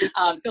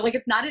 So like,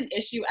 it's not an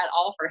issue at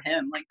all for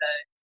him, like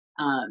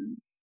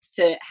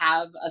to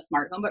have a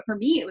smartphone. But for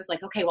me, it was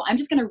like, okay, well, I'm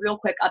just going to real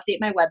quick update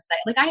my website.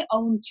 Like, I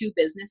own 2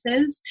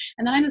 businesses,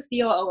 and then I'm the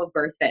COO of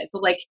BirthFit. So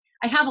like,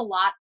 I have a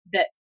lot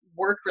that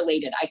work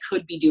related I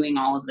could be doing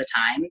all of the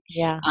time.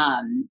 Yeah.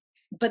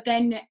 But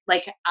then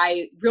like,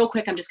 I real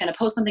quick, I'm just going to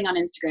post something on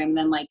Instagram, and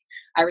then like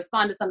I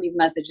respond to somebody's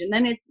message, and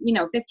then it's,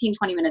 15,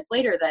 20 minutes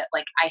later that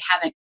like I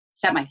haven't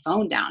set my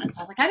phone down. And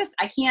so I was like,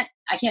 I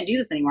can't do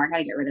this anymore. I got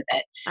to get rid of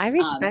it. I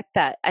respect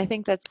that. I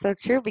think that's so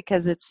true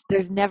because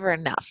there's never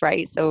enough,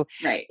 right? So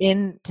Right.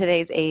 in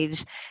today's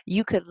age,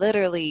 you could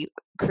literally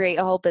create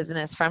a whole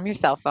business from your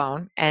cell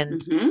phone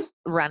and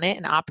run it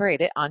and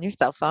operate it on your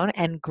cell phone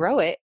and grow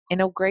it in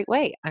a great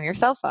way on your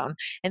cell phone.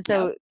 And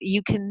so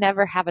you can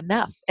never have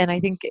enough. And I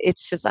think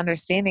it's just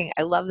understanding.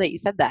 I love that you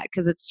said that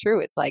because it's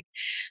true. It's like,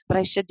 but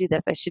I should do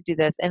this. I should do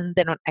this. And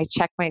then I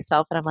check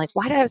myself and I'm like,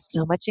 why do I have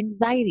so much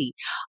anxiety?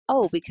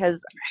 Oh,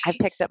 because I've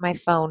picked up my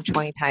phone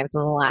 20 times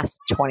in the last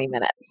 20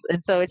 minutes.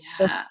 And so it's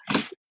just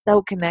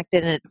so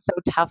connected and it's so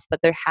tough, but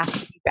there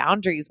has to be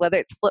boundaries, whether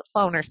it's flip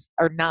phone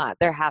or not,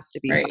 there has to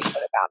be some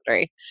sort of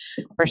boundary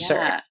for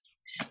sure.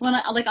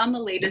 Well, like on the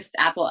latest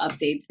Apple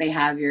updates, they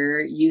have your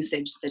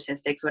usage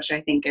statistics, which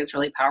I think is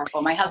really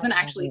powerful. My husband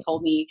actually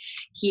told me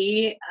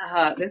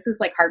this is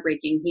like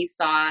heartbreaking. He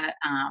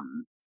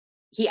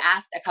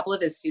asked a couple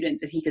of his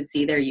students if he could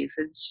see their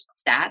usage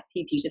stats.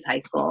 He teaches high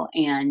school,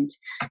 and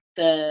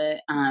the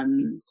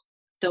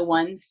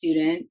one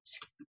student,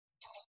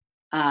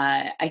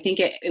 I think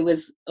it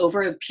was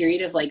over a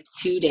period of like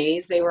 2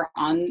 days, they were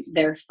on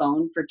their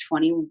phone for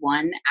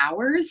 21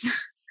 hours.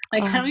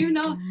 Like, I don't even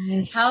know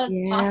how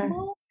it's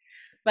possible,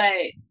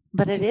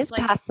 but it is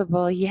like,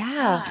 possible.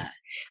 Yeah.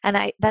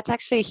 And that's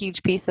actually a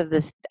huge piece of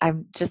this.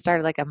 I've just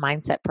started like a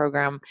mindset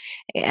program,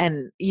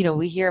 and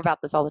we hear about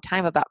this all the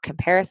time about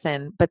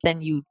comparison, but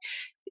then you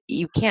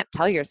can't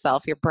tell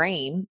yourself, your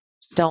brain,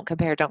 don't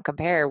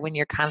compare when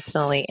you're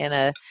constantly in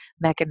a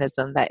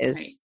mechanism that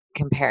is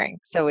comparing.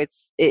 So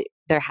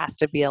there has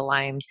to be a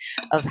line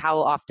of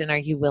how often are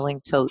you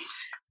willing to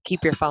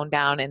keep your phone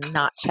down and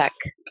not check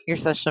your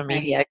social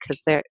media,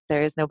 because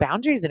there is no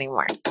boundaries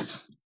anymore.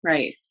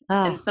 Right.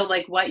 And so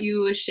like, what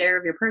you share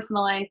of your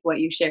personal life, what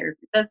you share of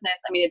your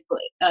business, I mean, it's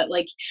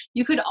like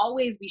you could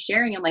always be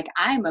sharing. And like,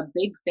 I'm a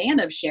big fan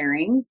of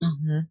sharing,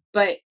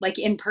 but like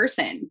in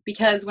person,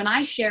 because when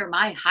I share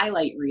my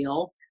highlight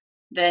reel,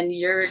 then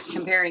you're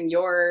comparing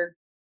your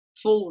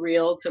full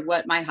reel to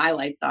what my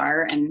highlights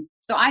are. And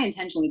so I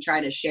intentionally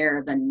try to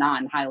share the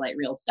non-highlight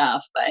reel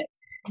stuff, but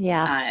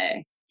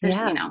there's,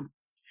 I don't know.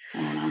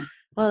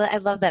 Well, I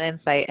love that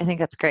insight. I think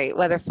that's great.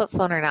 Whether flip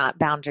phone or not,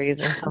 boundaries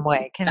in some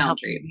way can help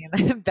you.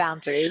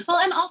 Boundaries. Well,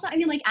 and also, I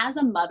mean, like as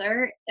a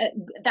mother,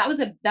 that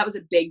was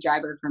a big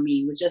driver for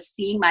me, was just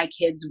seeing my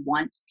kids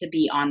want to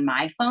be on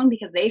my phone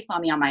because they saw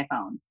me on my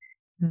phone.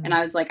 And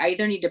I was like, I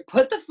either need to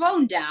put the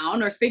phone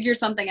down or figure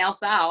something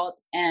else out.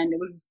 And it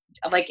was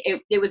like,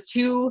 it was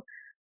too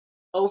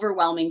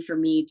overwhelming for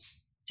me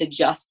to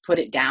just put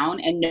it down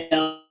and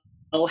know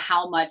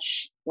how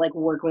much like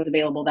work was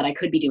available that I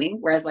could be doing.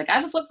 Whereas like I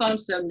have a flip phone,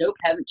 so nope,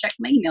 haven't checked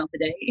my email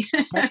today.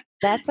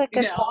 That's a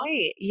good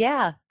point.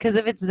 Yeah. Because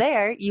if it's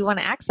there, you want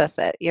to access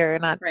it. You're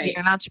an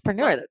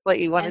entrepreneur. That's what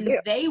you want to do.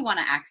 They want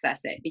to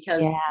access it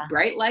because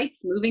bright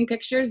lights, moving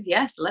pictures.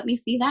 Yes. Let me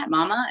see that,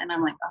 mama. And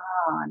I'm like,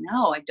 oh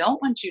no, I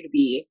don't want you to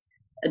be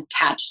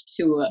attached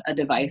to a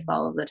device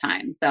all of the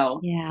time. So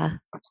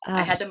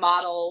I had to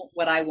model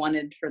what I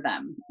wanted for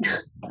them.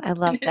 I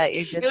love that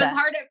you did that. It was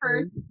hard at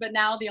first, but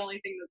now the only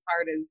thing that's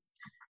hard is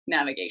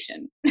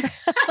navigation.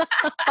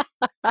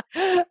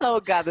 Oh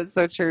God, that's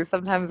so true.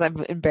 Sometimes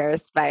I'm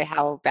embarrassed by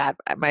how bad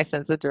my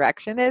sense of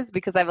direction is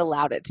because I've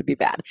allowed it to be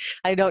bad.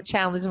 I don't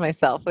challenge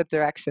myself with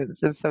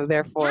directions, and so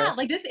therefore,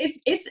 like this,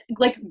 it's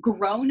like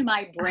grown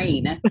my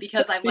brain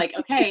because I'm like,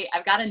 okay,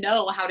 I've got to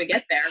know how to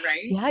get there,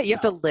 right? Yeah, you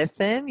have to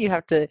listen. You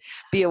have to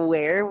be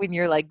aware when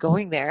you're like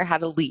going there, how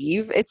to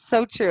leave. It's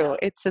so true.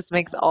 It just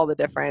makes all the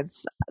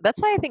difference. That's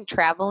why I think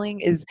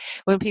traveling is,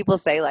 when people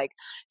say like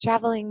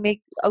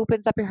traveling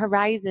opens up your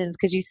horizons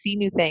because you see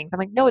new things. I'm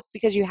like, no, it's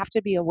because you have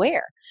to be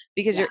aware,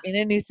 because you're in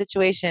a new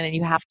situation and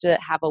you have to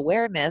have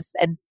awareness,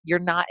 and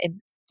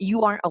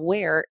you aren't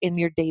aware in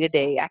your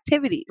day-to-day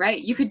activities.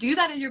 Right. You could do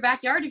that in your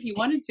backyard if you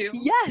wanted to.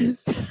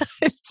 Yes.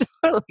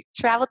 Totally.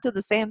 Travel to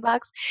the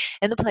sandbox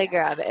and the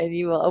playground and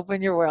you will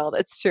open your world.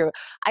 It's true.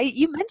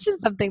 You mentioned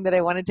something that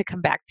I wanted to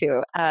come back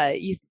to. I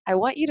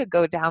want you to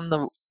go down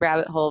the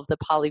rabbit hole of the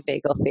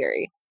polyvagal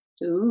theory.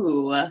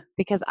 Ooh.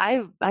 Because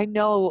I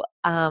know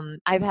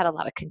I've had a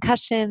lot of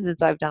concussions, and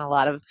so I've done a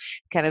lot of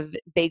kind of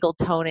vagal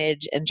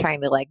tonnage and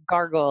trying to like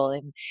gargle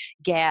and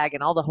gag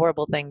and all the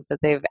horrible things that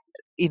they've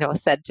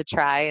said to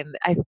try, and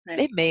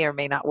it may or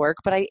may not work,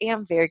 but I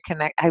am very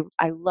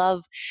I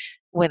love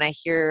when I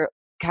hear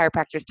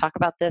chiropractors talk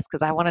about this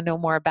because I want to know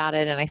more about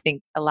it, and I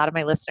think a lot of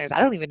my listeners,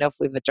 I don't even know if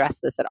we've addressed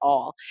this at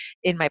all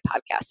in my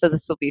podcast, so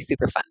this will be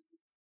super fun.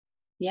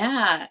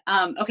 Yeah.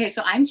 Okay.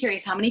 So I'm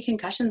curious, how many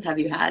concussions have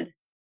you had?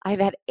 I've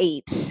had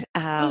 8.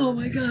 Oh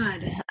my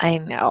God. I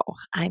know.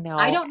 I I know.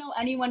 don't know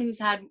anyone who's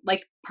had,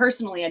 like,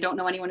 personally, I don't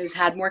know anyone who's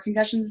had more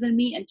concussions than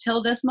me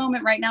until this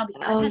moment right now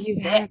because I've Oh, had you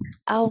have?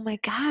 Oh 6. my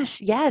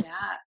gosh, yes.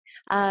 Yeah.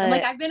 And Uh,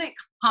 like I've been at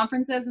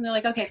conferences and they're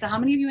like, okay, so how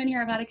many of you in here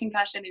have had a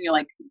concussion? And you're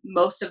like,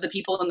 most of the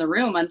people in the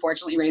room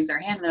unfortunately raise their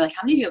hand and they're like,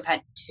 how many of you have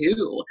had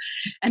 2?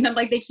 And then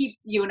like they keep,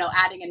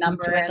 adding a you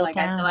number and dwindle like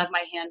I still down. have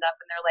my hand up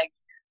and they're like,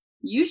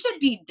 you should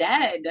be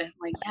dead. I'm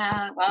like,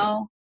 yeah,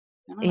 well,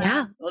 I don't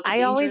Yeah, know. Live a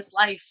I always dangerous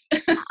life.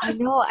 I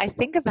know, I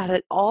think about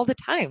it all the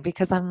time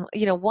because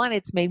one,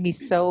 it's made me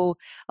so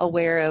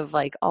aware of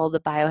like all the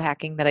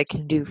biohacking that I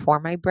can do for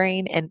my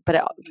brain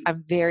but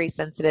I'm very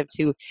sensitive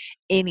to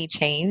any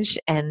change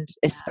and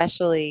Yeah.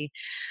 especially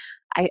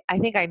I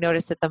think I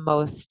notice it the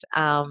most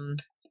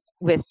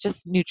with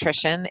just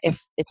nutrition.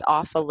 If it's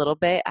off a little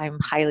bit, I'm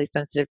highly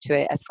sensitive to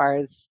it as far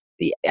as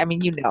I mean,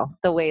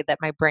 the way that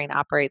my brain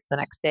operates the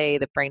next day,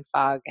 the brain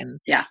fog and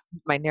Yeah.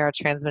 my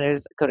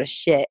neurotransmitters go to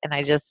shit. And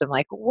I just am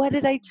like, what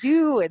did I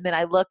do? And then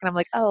I look and I'm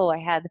like, oh, I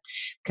had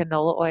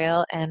canola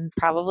oil and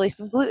probably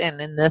some gluten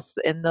in those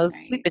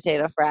sweet Right.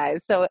 potato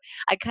fries. So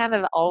I kind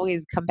of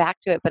always come back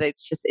to it, but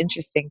it's just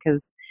interesting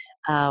because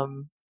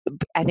um,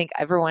 I think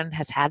everyone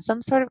has had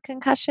some sort of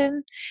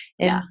concussion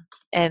Yeah.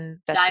 and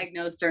that's just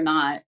Diagnosed or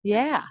not.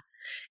 yeah.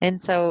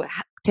 And so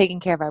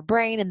taking care of our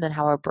brain and then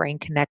how our brain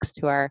connects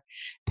to our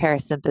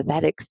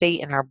parasympathetic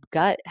state and our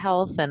gut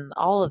health and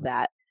all of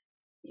that.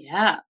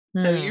 Yeah.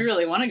 So you Hmm.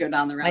 really want to go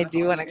down the I rabbit do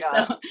hole want to here.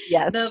 So go.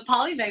 Yes. the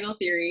polyvagal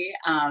theory,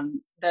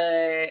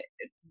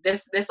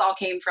 this all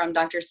came from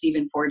Dr.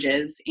 Stephen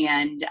Porges,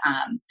 and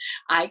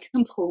I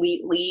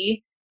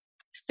completely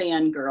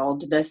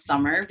fangirled this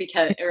summer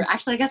because, or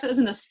actually, I guess it was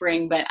in the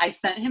spring, but I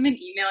sent him an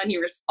email and he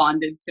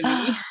responded to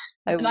me,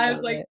 I and I was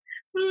love like, it.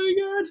 oh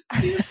my God,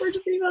 Stephen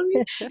Porges emailed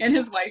me, and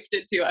his wife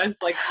did too. I was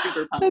like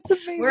super pumped. That's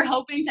We're amazing.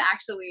 hoping to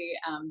actually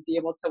be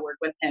able to work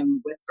with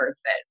him with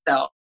BirthFit,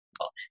 so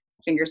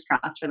fingers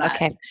crossed for that.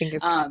 Okay,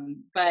 fingers crossed.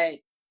 But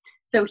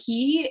so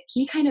he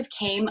kind of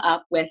came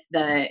up with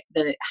the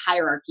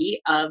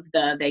hierarchy of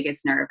the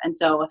vagus nerve, and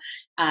so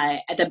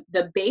at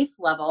the base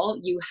level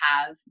you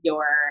have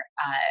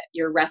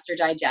your rest or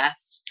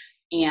digest,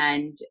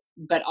 and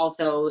but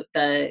also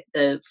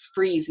the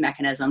freeze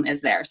mechanism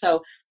is there.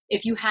 So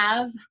if you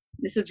have,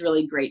 this is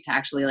really great to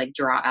actually like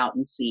draw out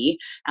and see,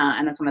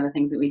 and that's one of the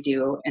things that we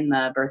do in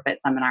the BirthFit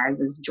seminars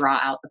is draw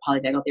out the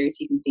polyvagal theory so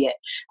you can see it.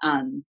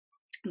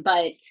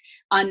 But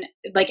on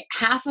like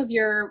half of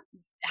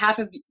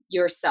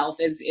yourself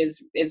is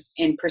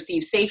in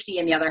perceived safety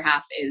and the other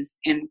half is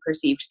in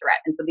perceived threat,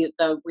 and so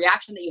the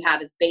reaction that you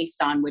have is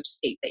based on which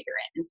state that you're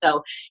in. And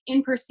so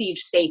in perceived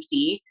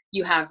safety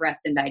you have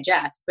rest and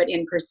digest, but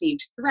in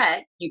perceived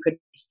threat you could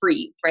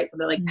freeze, right? So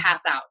they like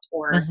pass out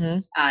or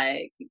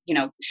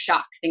Mm-hmm.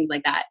 shock, things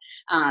like that.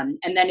 And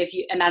then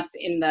and that's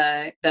in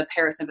the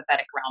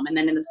parasympathetic realm, and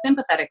then in the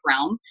sympathetic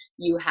realm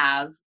you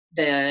have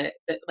the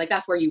like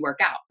that's where you work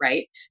out,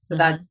 right? So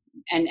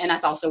Mm-hmm.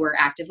 that's also where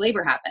active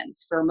labor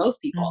happens for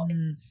most people.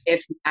 Mm-hmm.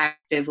 If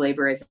active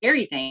labor is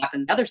everything,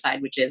 happens the other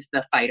side, which is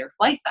the fight or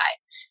flight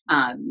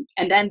side.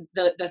 And then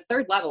the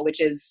third level,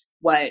 which is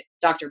what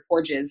Dr.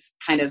 Porges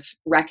kind of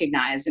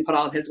recognized and put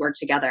all of his work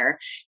together,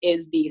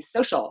 is the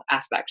social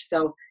aspect.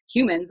 So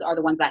humans are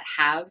the ones that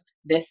have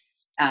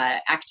this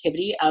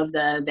activity of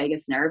the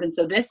vagus nerve, and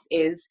so this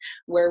is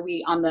where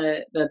we, on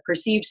the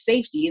perceived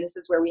safety, this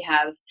is where we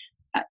have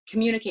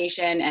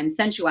communication and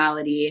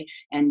sensuality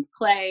and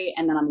play,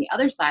 and then on the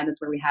other side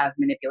that's where we have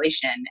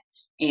manipulation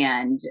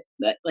and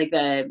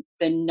the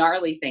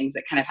gnarly things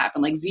that kind of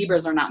happen. Like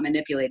zebras are not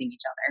manipulating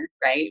each other,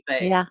 right?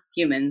 But Yeah.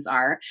 humans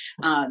are.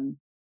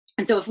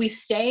 And so if we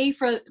stay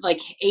for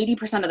like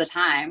 80% of the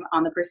time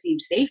on the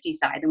perceived safety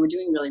side, then we're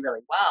doing really,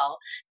 really well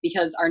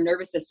because our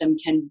nervous system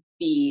can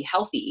be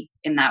healthy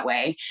in that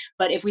way.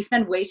 But if we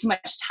spend way too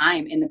much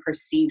time in the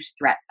perceived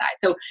threat side,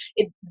 so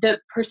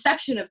the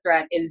perception of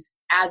threat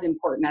is as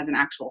important as an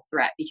actual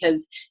threat,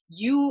 because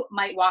you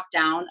might walk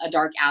down a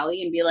dark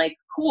alley and be like,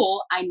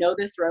 cool, I know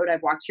this road.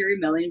 I've walked here a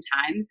million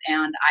times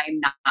and I'm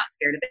not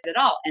scared of it at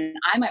all. And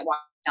I might walk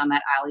down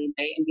that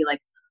alleyway and be like,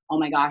 oh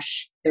my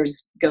gosh,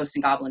 there's ghosts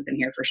and goblins in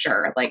here for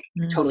sure, like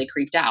totally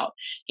creeped out.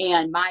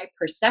 And my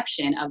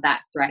perception of that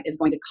threat is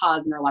going to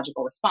cause a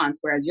neurological response,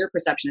 whereas your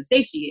perception of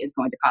safety is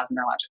going to cause a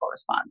neurological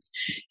response.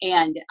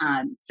 And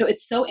so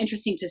it's so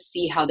interesting to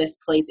see how this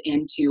plays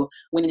into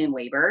women in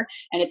labor.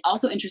 And it's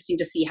also interesting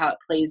to see how it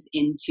plays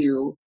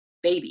into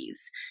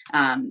babies,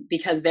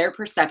 because their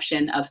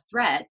perception of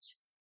threat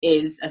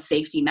is a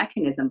safety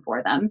mechanism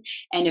for them.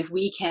 And if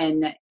we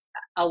can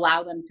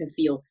allow them to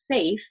feel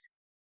safe,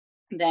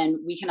 then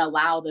we can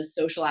allow the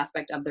social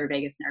aspect of their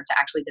vagus nerve to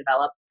actually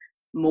develop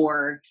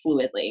more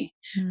fluidly.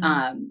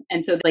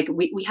 And so like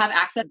we have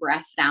access to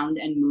breath, sound,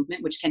 and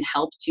movement, which can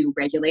help to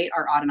regulate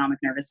our autonomic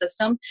nervous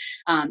system.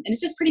 And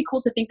it's just pretty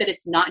cool to think that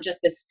it's not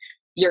just this,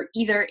 you're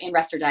either in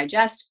rest or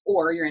digest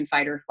or you're in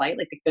fight or flight.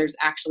 Like there's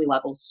actually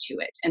levels to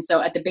it. And so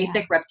at the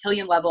basic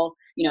reptilian level,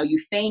 you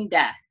feign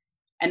death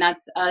And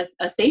that's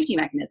a safety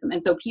mechanism.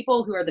 And so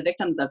people who are the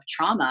victims of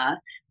trauma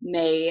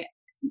may,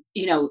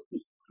 you know,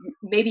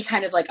 maybe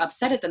kind of like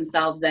upset at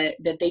themselves that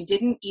they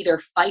didn't either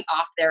fight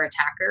off their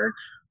attacker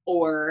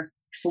or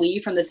flee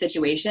from the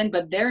situation,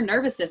 but their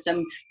nervous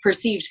system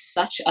perceived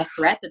such a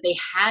threat that they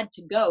had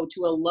to go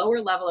to a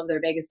lower level of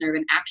their vagus nerve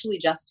and actually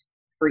just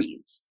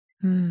freeze.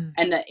 And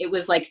that it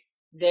was like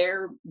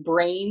their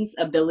brain's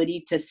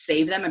ability to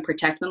save them and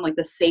protect them. Like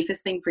the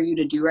safest thing for you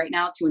to do right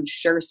now to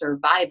ensure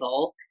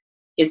survival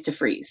is to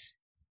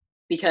freeze.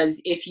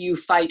 Because if you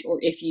fight or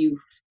if you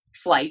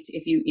flight,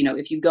 if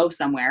you go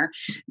somewhere,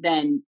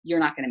 then you're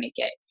not going to make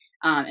it.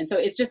 And so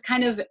it's just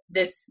kind of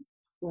this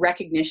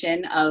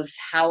recognition of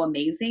how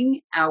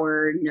amazing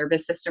our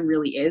nervous system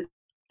really is.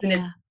 And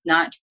it's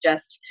not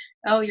just,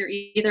 oh, you're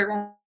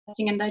either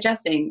resting and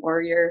digesting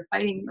or you're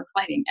fighting or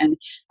flighting.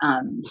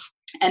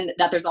 And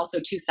that there's also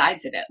two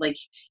sides of it. Like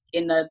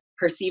in the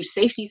perceived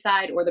safety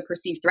side or the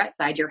perceived threat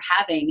side, you're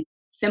having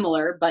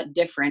similar but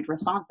different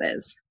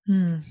responses.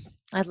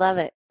 I love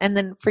it. And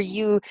then for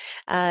you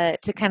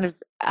to kind of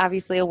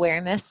obviously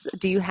awareness,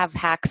 do you have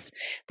hacks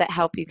that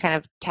help you kind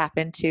of tap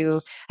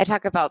into, I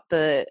talk about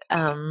the,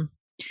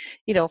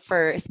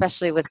 for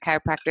especially with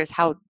chiropractors,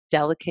 how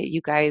delicate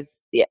you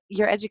guys,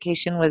 your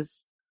education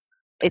was,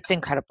 it's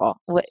incredible.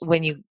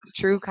 When you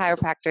true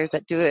chiropractors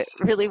that do it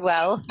really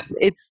well,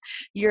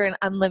 you're an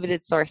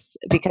unlimited source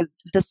because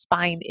the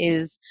spine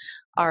is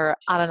our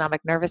autonomic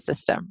nervous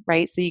system,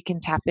 right? So you can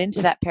tap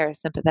into that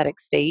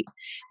parasympathetic state,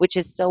 which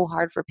is so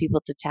hard for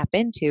people to tap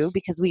into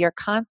because we are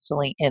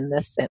constantly in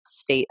this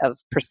state of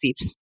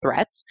perceived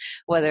threats,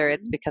 whether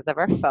it's because of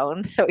our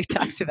phone that we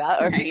talked about,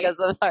 or because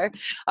of our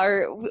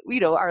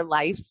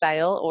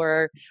lifestyle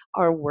or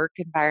our work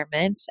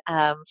environment.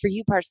 For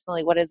you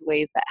personally, what is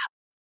ways that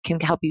can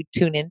help you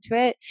tune into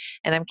it?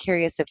 And I'm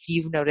curious if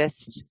you've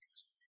noticed,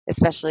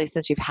 especially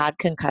since you've had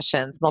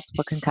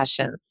multiple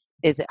concussions,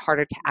 is it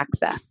harder to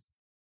access?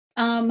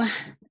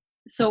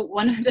 So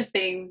one of the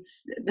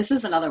things, this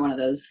is another one of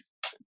those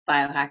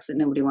biohacks that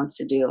nobody wants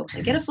to do.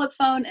 Like get a flip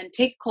phone and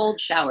take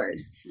cold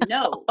showers.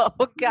 No.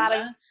 Oh God,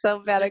 I'm so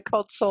bad at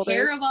cold shoulders.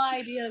 Terrible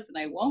ideas,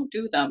 and I won't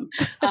do them.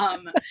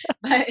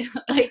 But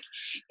like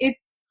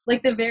it's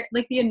like the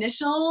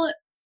initial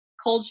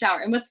cold shower.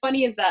 And what's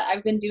funny is that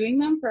I've been doing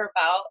them for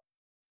about,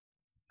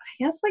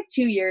 I guess, like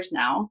 2 years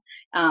now.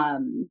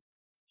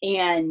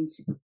 And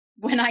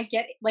when I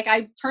get, like,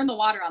 I turn the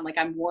water on, like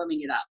I'm warming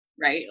it up,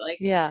 right? Like,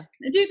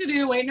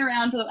 waiting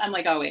around I'm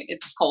like, oh wait,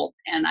 it's cold,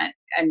 and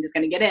I'm just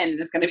gonna get in, and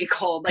it's gonna be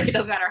cold. Like it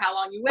doesn't matter how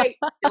long you wait,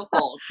 it's still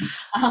cold.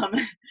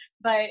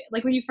 But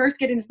like when you first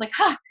get in, it's like,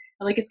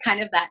 like it's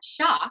kind of that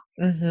shock,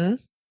 and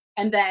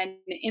then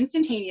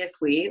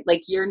instantaneously,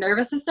 like your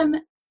nervous system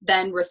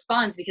then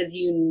responds because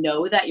you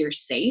know that you're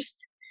safe,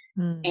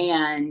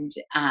 and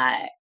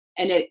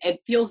it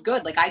feels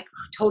good. Like I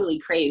totally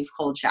crave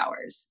cold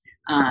showers.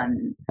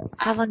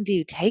 How long do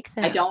you take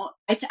them?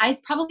 I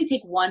probably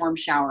take one warm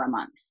shower a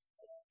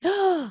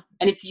month.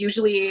 And it's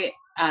usually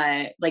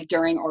like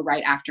during or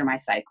right after my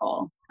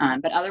cycle.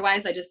 But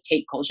otherwise I just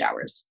take cold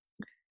showers.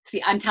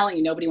 See, I'm telling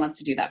you, nobody wants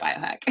to do that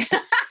biohack.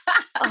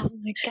 Oh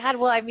my God.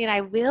 Well, I mean, I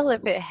will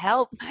if it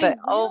helps, but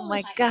oh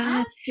my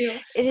God,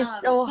 it is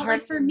so hard.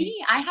 Like for me,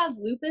 I have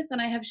lupus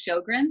and I have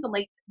Sjogren's, and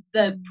like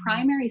the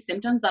primary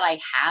symptoms that I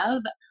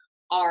have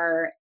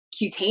are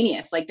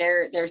cutaneous, like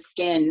their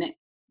skin,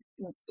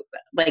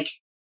 like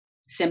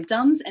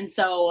symptoms. And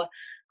so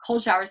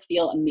cold showers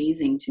feel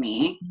amazing to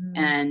me.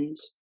 And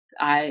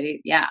I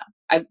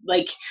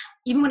like,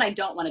 even when I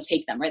don't want to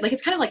take them, right? Like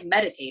it's kind of like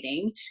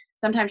meditating.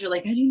 Sometimes you're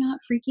like, I do not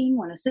freaking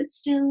want to sit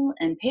still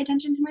and pay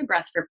attention to my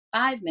breath for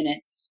 5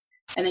 minutes.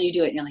 And then you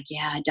do it and you're like,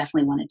 yeah, I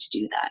definitely wanted to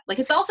do that. Like,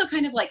 it's also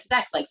kind of like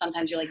sex. Like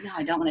sometimes you're like, no,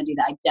 I don't want to do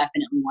that. I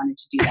definitely wanted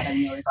to do that. I'm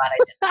really glad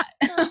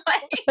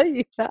I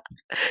did that.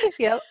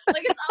 Yep.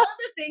 Like it's all of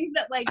the things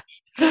that like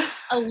take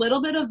a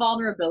little bit of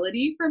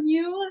vulnerability from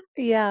you.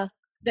 Yeah.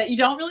 That you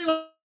don't really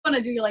want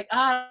to do. You're like,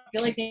 I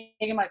feel like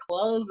taking my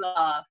clothes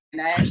off.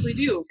 And I actually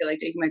do feel like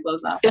taking my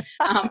clothes off.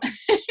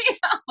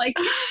 Like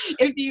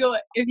if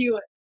you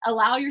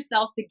allow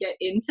yourself to get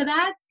into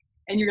that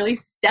and you really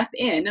step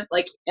in,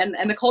 like, and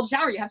the cold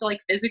shower, you have to like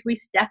physically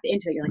step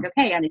into it. You're like,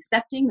 okay, I'm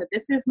accepting that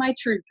this is my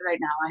truth right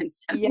now. I'm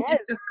stepping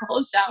into a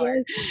cold shower.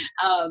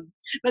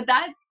 But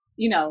that's,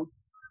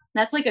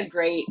 that's like a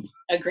great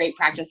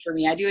practice for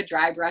me. I do a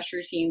dry brush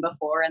routine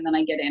before, and then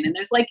I get in, and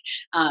there's like,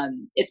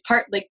 it's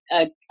part like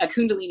a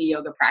Kundalini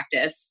yoga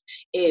practice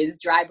is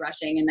dry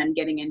brushing and then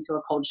getting into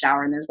a cold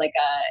shower. And there's like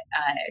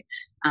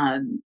a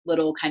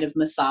little kind of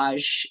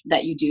massage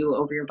that you do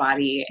over your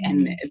body,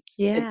 and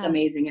it's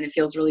amazing, and it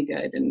feels really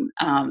good. And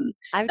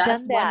I've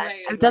done that.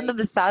 I've done the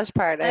massage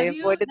part. I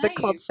avoided the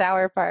cold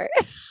shower part.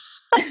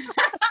 I'll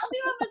do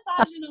a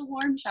massage in a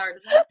warm shower.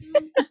 Does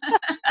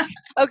that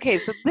Okay,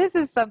 so this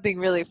is something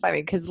really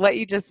funny because what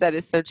you just said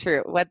is so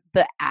true. What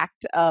the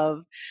act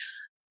of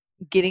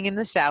getting in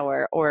the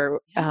shower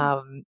or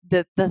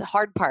the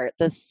hard part,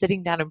 the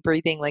sitting down and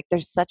breathing, like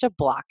there's such a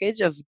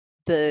blockage of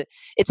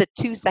it's a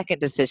 2-second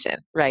decision,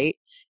 right?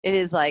 It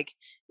is like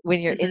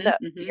when you're in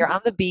Mm-hmm, the mm-hmm. you're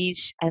on the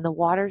beach and the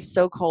water's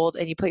so cold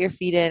and you put your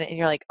feet in and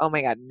you're like, oh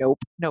my God, nope,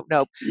 nope,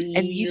 nope.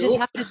 And you just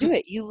Nope. have to do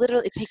it. You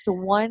literally, it takes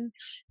one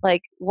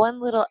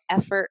little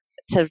effort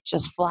to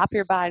just flop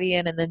your body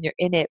in and then you're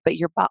in it, but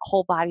your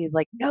whole body is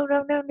like, no,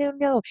 no, no, no,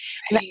 no.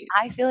 And Right.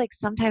 I feel like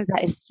sometimes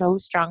that is so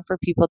strong for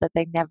people that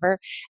they never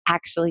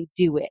actually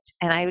do it.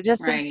 And I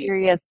just am Right.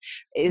 curious,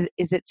 is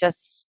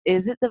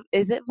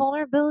it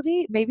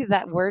vulnerability? Maybe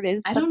that word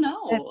is I something don't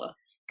know. that's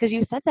because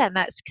you said that and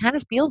that kind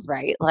of feels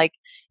right. Like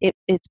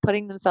it's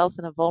putting themselves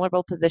in a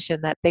vulnerable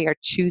position that they are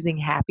choosing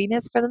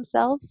happiness for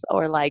themselves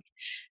or like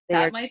they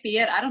That are might be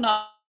it. I don't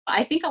know.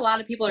 I think a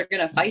lot of people are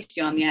going to fight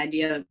you on the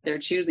idea that they're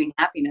choosing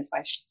happiness by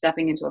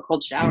stepping into a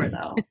cold shower,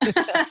 though. but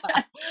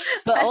I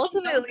don't know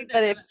ultimately, that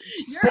they're gonna.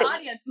 Your but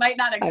audience might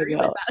not I agree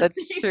with know, us.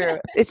 that's true.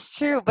 It's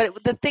true,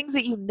 but the things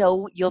that you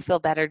know you'll feel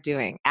better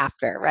doing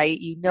after, right?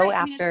 You know Right.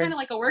 I mean, it's after kind of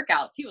like a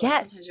workout too. Like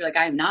sometimes yes. you're like,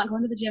 I am not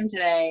going to the gym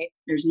today.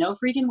 There's no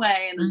freaking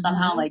way, and then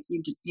somehow Mhm. like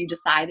you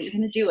decide that you're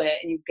going to do it,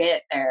 and you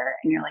get there,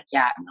 and you're like,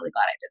 yeah, I'm really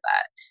glad I did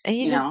And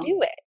you that. You just know?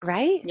 do it,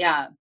 right?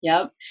 Yeah.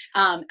 Yep.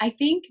 I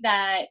think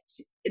that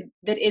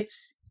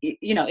it's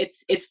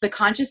it's the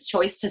conscious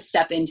choice to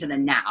step into the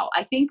now.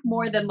 I think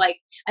more than Mm. like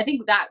I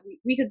think that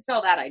we could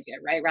sell that idea,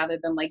 right? Rather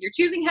than like you're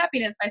choosing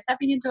happiness by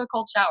stepping into a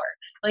cold shower.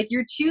 Like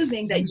you're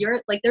choosing that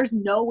you're like there's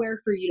nowhere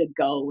for you to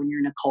go when you're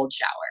in a cold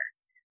shower.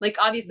 Like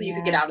obviously you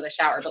could get Yeah. out of the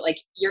shower, but like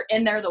you're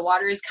in there, the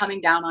water is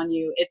coming down on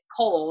you, it's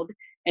cold,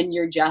 and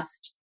you're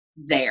just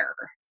there,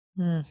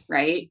 Mm.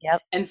 right?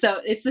 Yep. And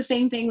so it's the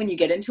same thing when you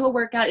get into a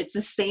workout. It's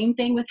the same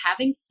thing with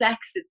having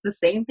sex. It's the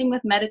same thing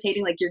with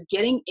meditating. Like you're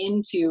getting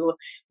into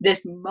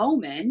this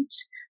moment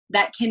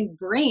that can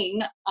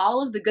bring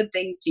all of the good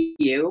things to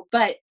you,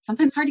 but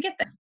sometimes it's hard to get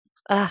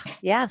there.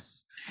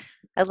 Yes.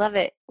 I love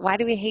it. Why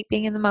do we hate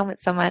being in the moment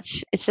so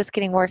much? It's just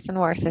getting worse and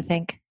worse, I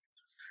think.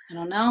 I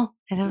don't know.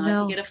 I don't Not if you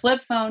know. get a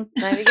flip phone.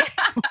 Not again.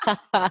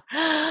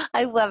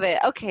 I love it.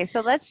 Okay,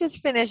 so let's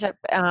just finish up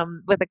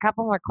with a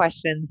couple more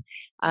questions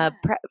Yes.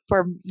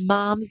 for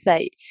moms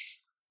that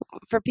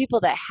for people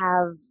that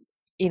have,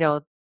 you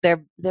know,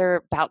 they're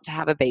about to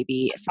have a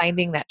baby,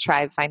 finding that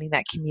tribe, finding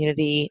that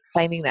community,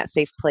 finding that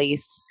safe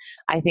place.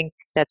 I think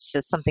that's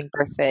just something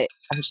BirthFit.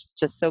 I'm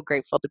just so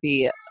grateful to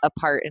be a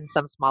part in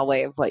some small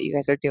way of what you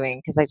guys are doing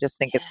because I just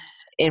think it's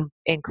Yes.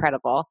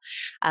 incredible.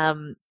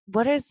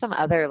 What are some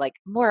other like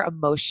more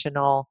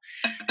emotional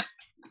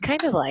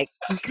kind of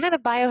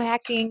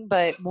biohacking,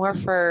 but more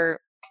for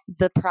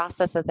the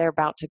process that they're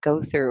about to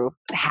go through,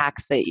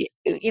 hacks that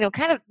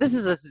kind of this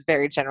is a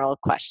very general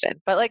question,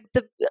 but like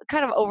the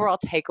kind of overall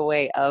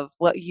takeaway of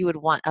what you would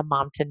want a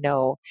mom to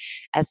know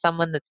as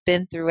someone that's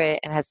been through it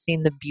and has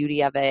seen the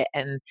beauty of it,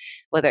 and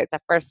whether it's a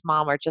first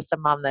mom or just a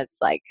mom that's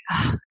like,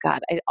 oh, God,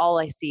 all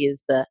I see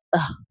is the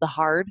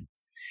hard.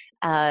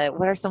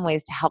 What are some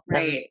ways to help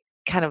them Right.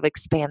 kind of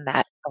expand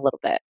that a little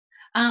bit?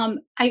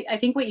 I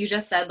think what you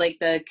just said, like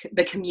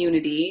the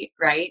community,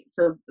 right?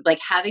 So like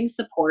having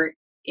support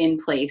in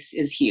place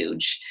is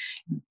huge.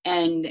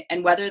 And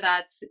whether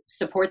that's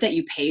support that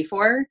you pay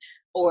for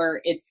or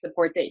it's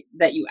support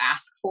that you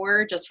ask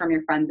for just from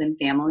your friends and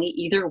family,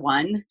 either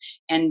one,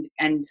 and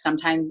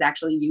sometimes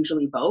actually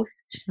usually both,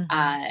 Hmm.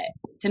 uh,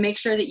 to make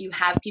sure that you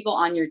have people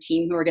on your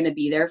team who are going to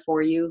be there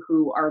for you,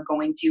 who are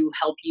going to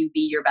help you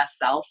be your best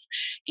self,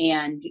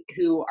 and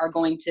who are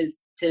going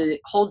to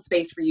hold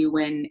space for you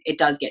when it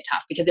does get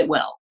tough, because it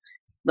will.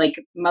 Like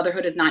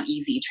motherhood is not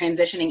easy,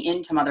 transitioning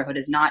into motherhood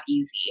is not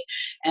easy,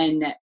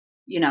 and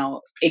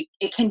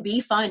it can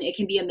be fun, it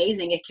can be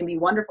amazing, it can be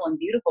wonderful and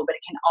beautiful, but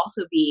it can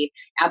also be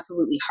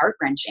absolutely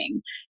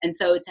heart-wrenching. And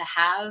so to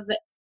have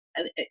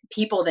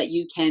people that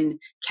you can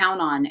count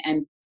on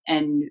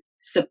and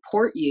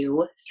support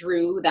you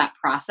through that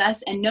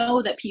process, and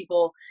know that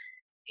people,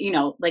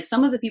 like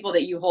some of the people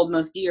that you hold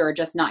most dear are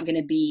just not going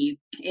to be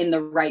in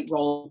the right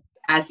role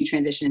as you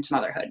transition into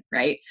motherhood,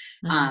 right?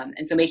 Hmm.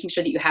 And so making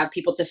sure that you have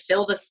people to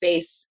fill the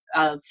space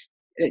of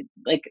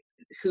like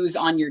who's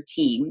on your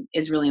team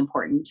is really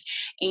important.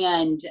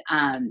 And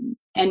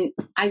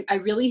I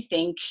really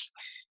think,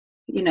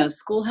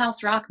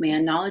 schoolhouse rock,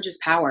 man, knowledge is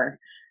power.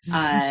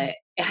 uh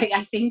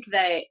I think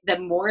that the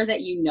more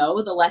that you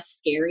know, the less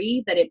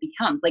scary that it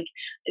becomes. Like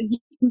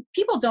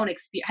people don't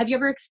experience. Have you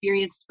ever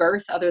experienced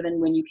birth other than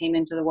when you came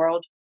into the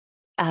world?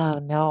 Oh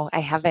no, I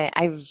haven't.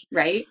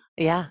 Right.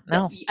 Yeah,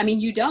 no. I mean,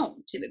 you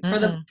don't. For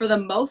the Mm-mm. for the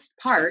most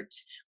part,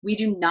 we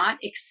do not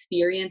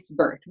experience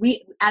birth.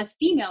 We, as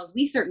females,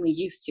 we certainly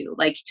used to.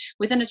 Like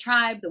within a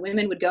tribe, the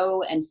women would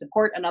go and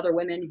support any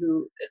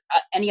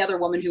other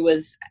woman who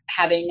was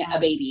having a Yeah.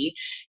 baby,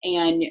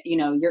 and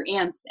your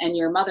aunts and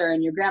your mother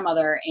and your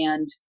grandmother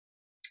and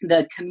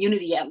the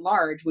community at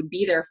large would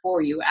be there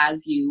for you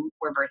as you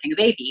were birthing a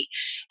baby.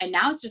 And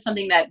now it's just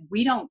something that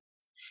we don't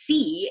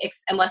see,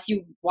 unless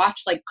you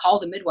watch like Call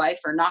the Midwife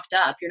or Knocked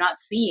Up. You're not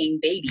seeing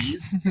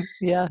babies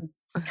Yeah.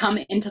 come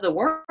into the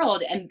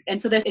world,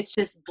 and so it's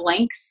this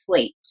blank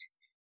slate,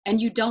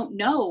 and you don't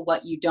know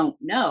what you don't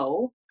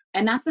know.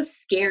 And that's a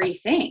scary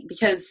thing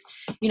because,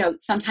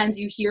 sometimes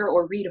you hear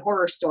or read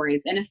horror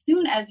stories. And as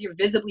soon as you're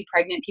visibly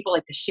pregnant, people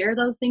like to share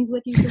those things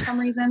with you for some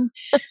reason.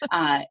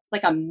 It's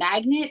like a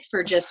magnet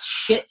for just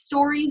shit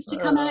stories to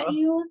come at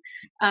you.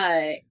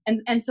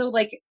 And so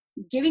like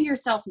giving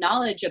yourself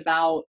knowledge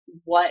about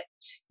what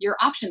your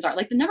options are.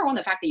 Like the number one,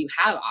 the fact that you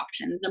have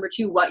options. Number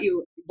two, what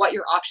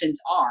your options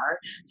are.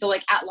 So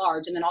like at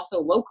large, and then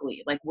also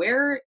locally, like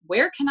where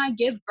can I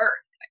give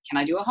birth? Can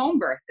I do a home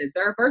birth? Is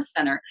there a birth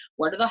center?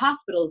 What are the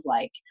hospitals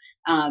like?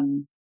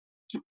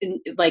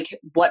 Like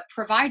what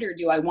provider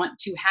do I want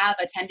to have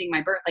attending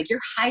my birth? Like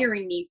you're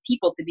hiring these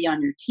people to be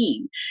on your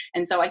team.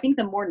 And so I think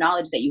the more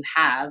knowledge that you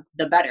have,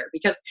 the better,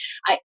 because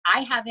I'm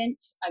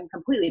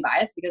completely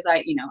biased because I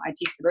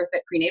teach the Birth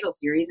Fit prenatal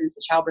series and it's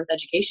a childbirth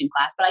education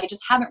class, but I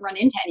just haven't run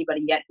into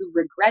anybody yet who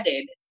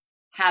regretted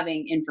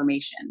having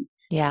information.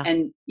 Yeah.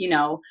 And,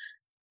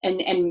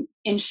 and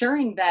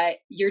ensuring that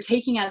you're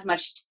taking as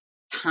much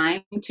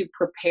time to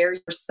prepare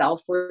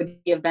yourself for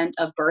the event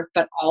of birth,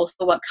 but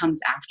also what comes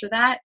after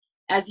that,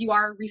 as you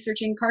are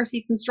researching car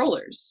seats and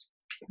strollers.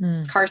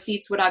 Car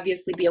seats would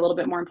obviously be a little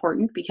bit more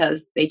important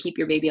because they keep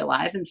your baby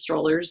alive, and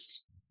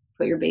strollers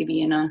put your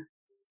baby in a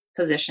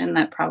position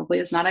that probably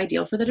is not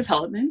ideal for the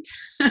development.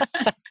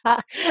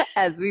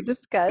 As we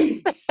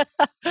discussed.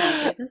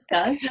 I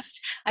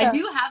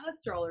do have a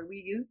stroller.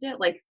 We used it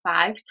like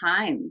 5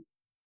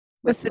 times.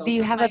 So do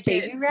you have a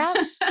baby wrap?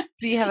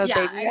 Do you have a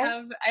baby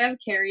wrap? I have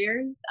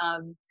carriers.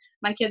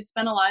 My kids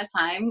spend a lot of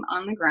time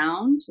on the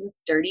ground with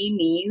dirty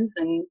knees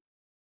and,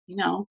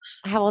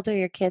 How old are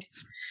your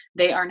kids?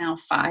 They are now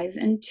 5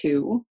 and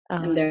 2,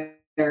 and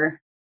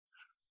they're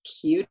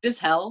cute as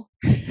hell.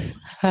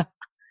 I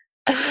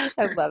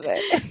love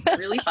it.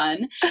 Really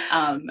fun.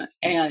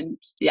 And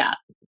yeah,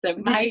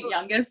 my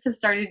youngest has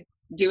started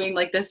doing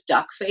like this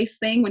duck face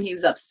thing when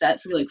he's upset.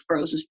 So he like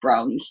froze his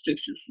brow and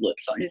sticks his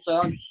lips on. He's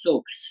like, I'm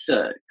so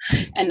upset.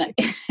 And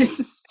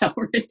it's so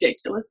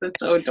ridiculous and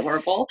so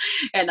adorable.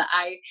 And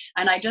I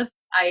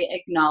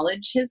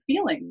acknowledge his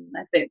feeling.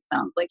 I say, it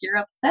sounds like you're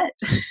upset.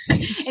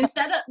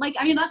 Instead of like,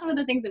 that's one of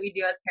the things that we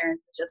do as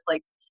parents is just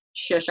like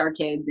shush our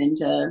kids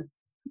into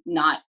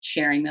not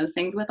sharing those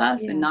things with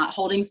us and not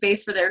holding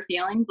space for their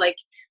feelings. Like,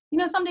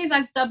 some days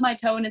I've stubbed my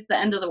toe and it's the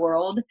end of the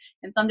world.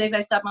 And some days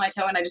I stub my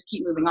toe and I just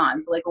keep moving on.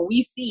 So like when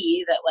we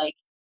see that like,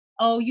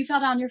 oh, you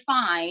fell down, you're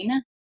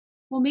fine.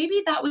 Well,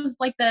 maybe that was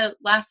like the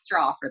last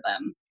straw for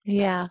them.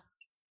 Yeah.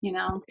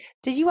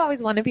 Did you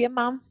always want to be a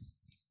mom?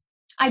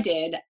 I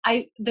did.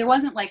 There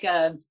wasn't like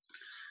a,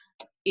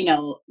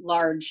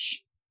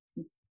 large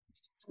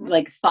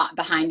like thought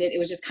behind it. It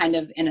was just kind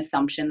of an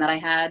assumption that I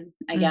had,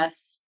 I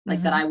guess,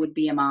 like that I would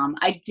be a mom.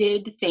 I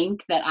did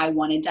think that I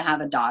wanted to have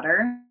a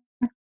daughter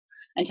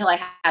until I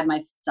had my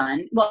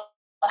son. Well,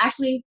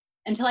 actually,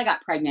 until I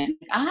got pregnant.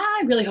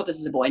 I really hope this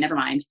is a boy. Never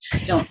mind.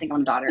 Don't think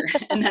I'm a daughter.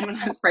 And then when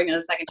I was pregnant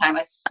the second time,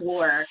 I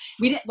swore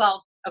we didn't.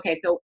 Well, okay.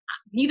 So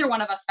neither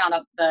one of us found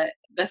out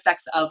the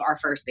sex of our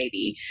first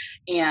baby.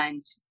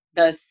 And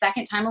the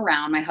second time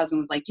around, my husband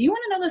was like, do you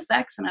want to know the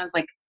sex? And I was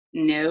like,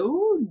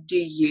 no, do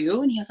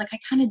you? And he was like, I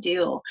kind of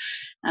do.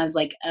 I was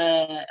like,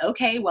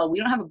 okay, well, we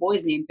don't have a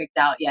boy's name picked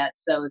out yet.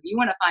 So if you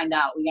want to find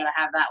out, we got to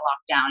have that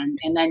locked down.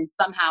 And then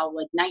somehow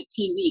like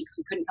 19 weeks,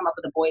 we couldn't come up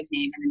with a boy's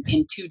name. And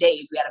in 2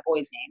 days we had a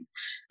boy's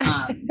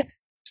name.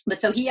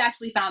 But so he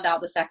actually found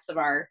out the sex of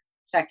our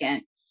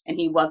second, and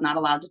he was not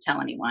allowed to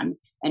tell anyone.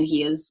 And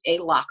he is a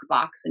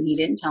lockbox, and he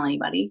didn't tell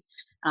anybody.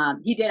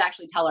 He did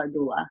actually tell our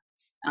doula.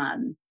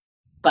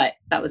 But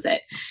that was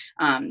it.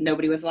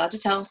 Nobody was allowed to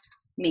tell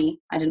me.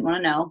 I didn't want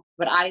to know,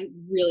 but I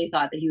really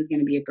thought that he was going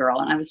to be a girl,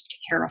 and I was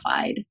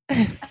terrified.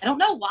 I don't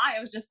know why.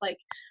 I was just like,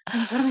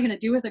 what am I going to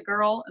do with a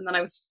girl? And then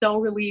I was so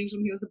relieved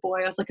when he was a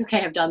boy. I was like,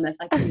 okay, I've done this.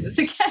 I can do this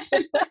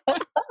again.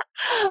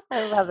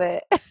 I love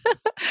it.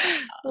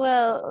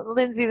 Well,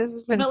 Lindsay, this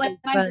has been so like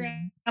my fun.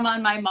 grandma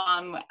and my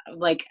mom,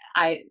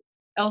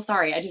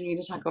 sorry, I didn't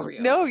mean to talk over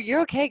you. No,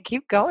 you're okay.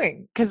 Keep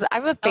going. Because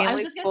I'm a family. I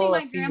was just going to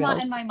say my grandma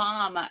and my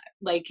mom,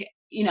 like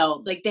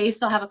they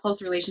still have a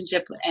close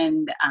relationship,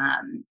 and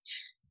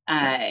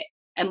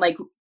like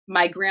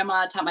my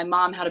grandma taught my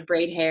mom how to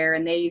braid hair,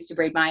 and they used to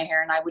braid my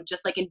hair, and I would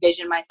just like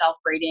envision myself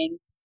braiding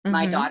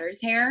my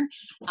daughter's hair.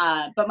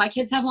 But my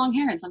kids have long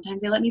hair, and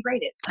sometimes they let me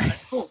braid it. So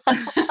that's cool.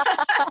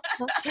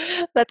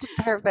 That's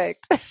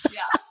perfect.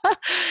 Yeah.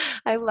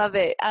 I love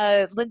it.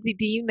 Lindsay,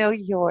 do you know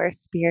your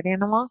spirit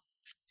animal?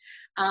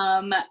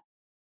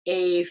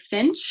 A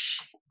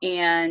finch,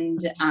 and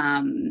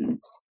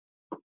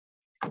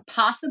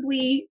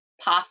possibly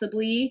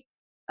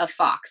a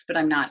fox, but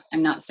I'm not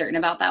certain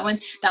about that one.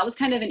 That was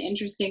kind of an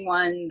interesting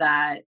one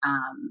that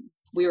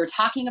we were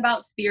talking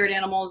about spirit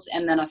animals,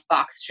 and then a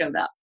fox showed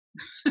up.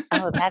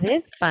 Oh, that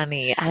is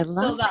funny. I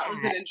love so that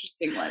was an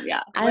interesting one.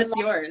 Yeah. What's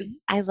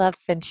yours? I love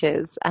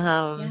finches.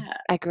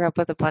 I grew up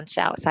with a bunch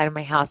outside of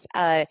my house.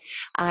 I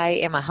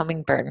am a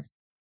hummingbird.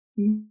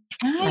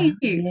 Nice.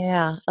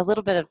 Yeah, a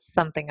little bit of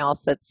something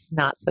else that's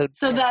not so.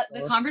 So that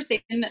the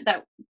conversation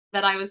that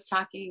I was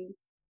talking,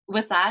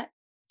 what's that?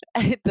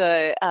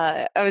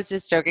 I was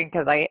just joking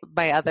because I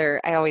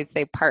always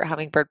say part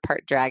hummingbird,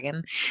 part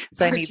dragon.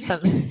 So I Part need some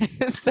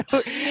dragon. so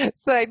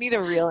so I need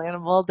a real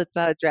animal that's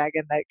not a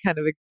dragon that kind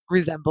of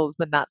resembles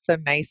the not so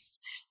nice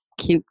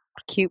cute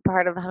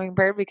part of the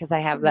hummingbird because I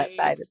have that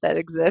Right. side that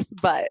exists,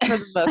 but for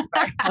the most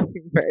part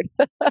hummingbird.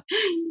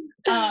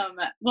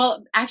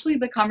 Well, actually,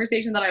 the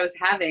conversation that I was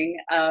having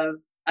of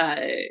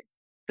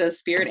the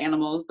spirit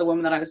animals, the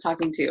woman that I was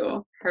talking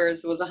to,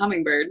 hers was a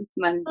hummingbird.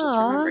 And I'm just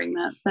Aw, remembering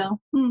that. So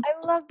I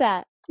love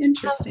that. How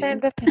interesting,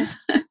 serendipitous.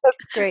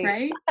 That's great.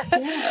 right?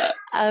 Yeah.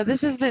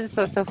 This has been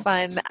so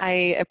fun.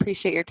 I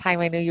appreciate your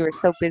time. I know you were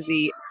so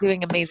busy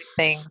doing amazing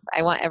things.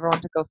 I want everyone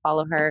to go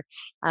follow her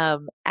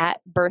at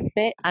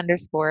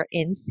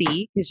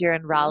birthfit_NC because you're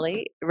in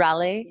Raleigh.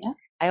 Raleigh. Yeah.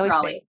 I always say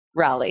Raleigh.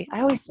 Raleigh.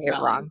 I always say it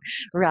Raleigh. wrong.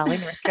 Raleigh,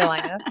 North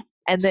Carolina.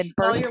 And then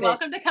Well, you're BirthFit.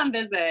 welcome to come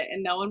visit,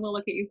 and no one will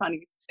look at you funny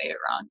if you say it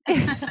wrong.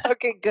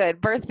 Okay, good.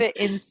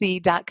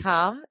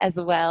 BirthFitNC.com as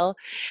well.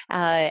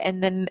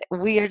 And then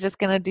we are just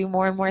going to do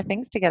more and more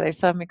things together.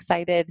 So I'm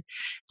excited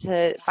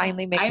to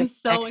finally make I'm this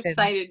so connection.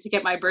 excited to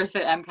get my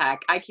BirthFit MPAC.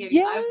 I can't.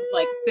 Yay! I'm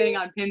like sitting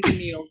on pins and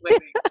needles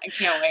waiting. I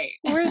can't wait.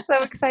 We're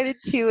so excited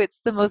too. It's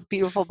the most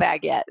beautiful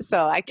bag yet.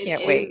 So I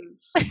can't wait.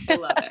 I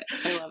love it.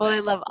 I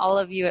love all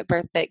of you at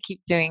BirthFit.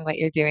 Keep doing what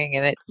you're doing.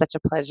 And it's such a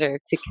pleasure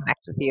to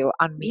connect with you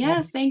on me.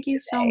 Yes, thank you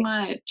so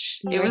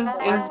much. It You're was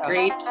so welcome.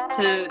 great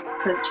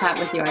to chat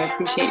with you. I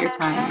appreciate your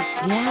time.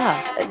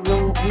 Yeah.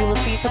 We will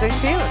see each other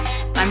soon.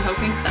 I'm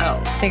hoping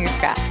so. Fingers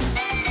crossed.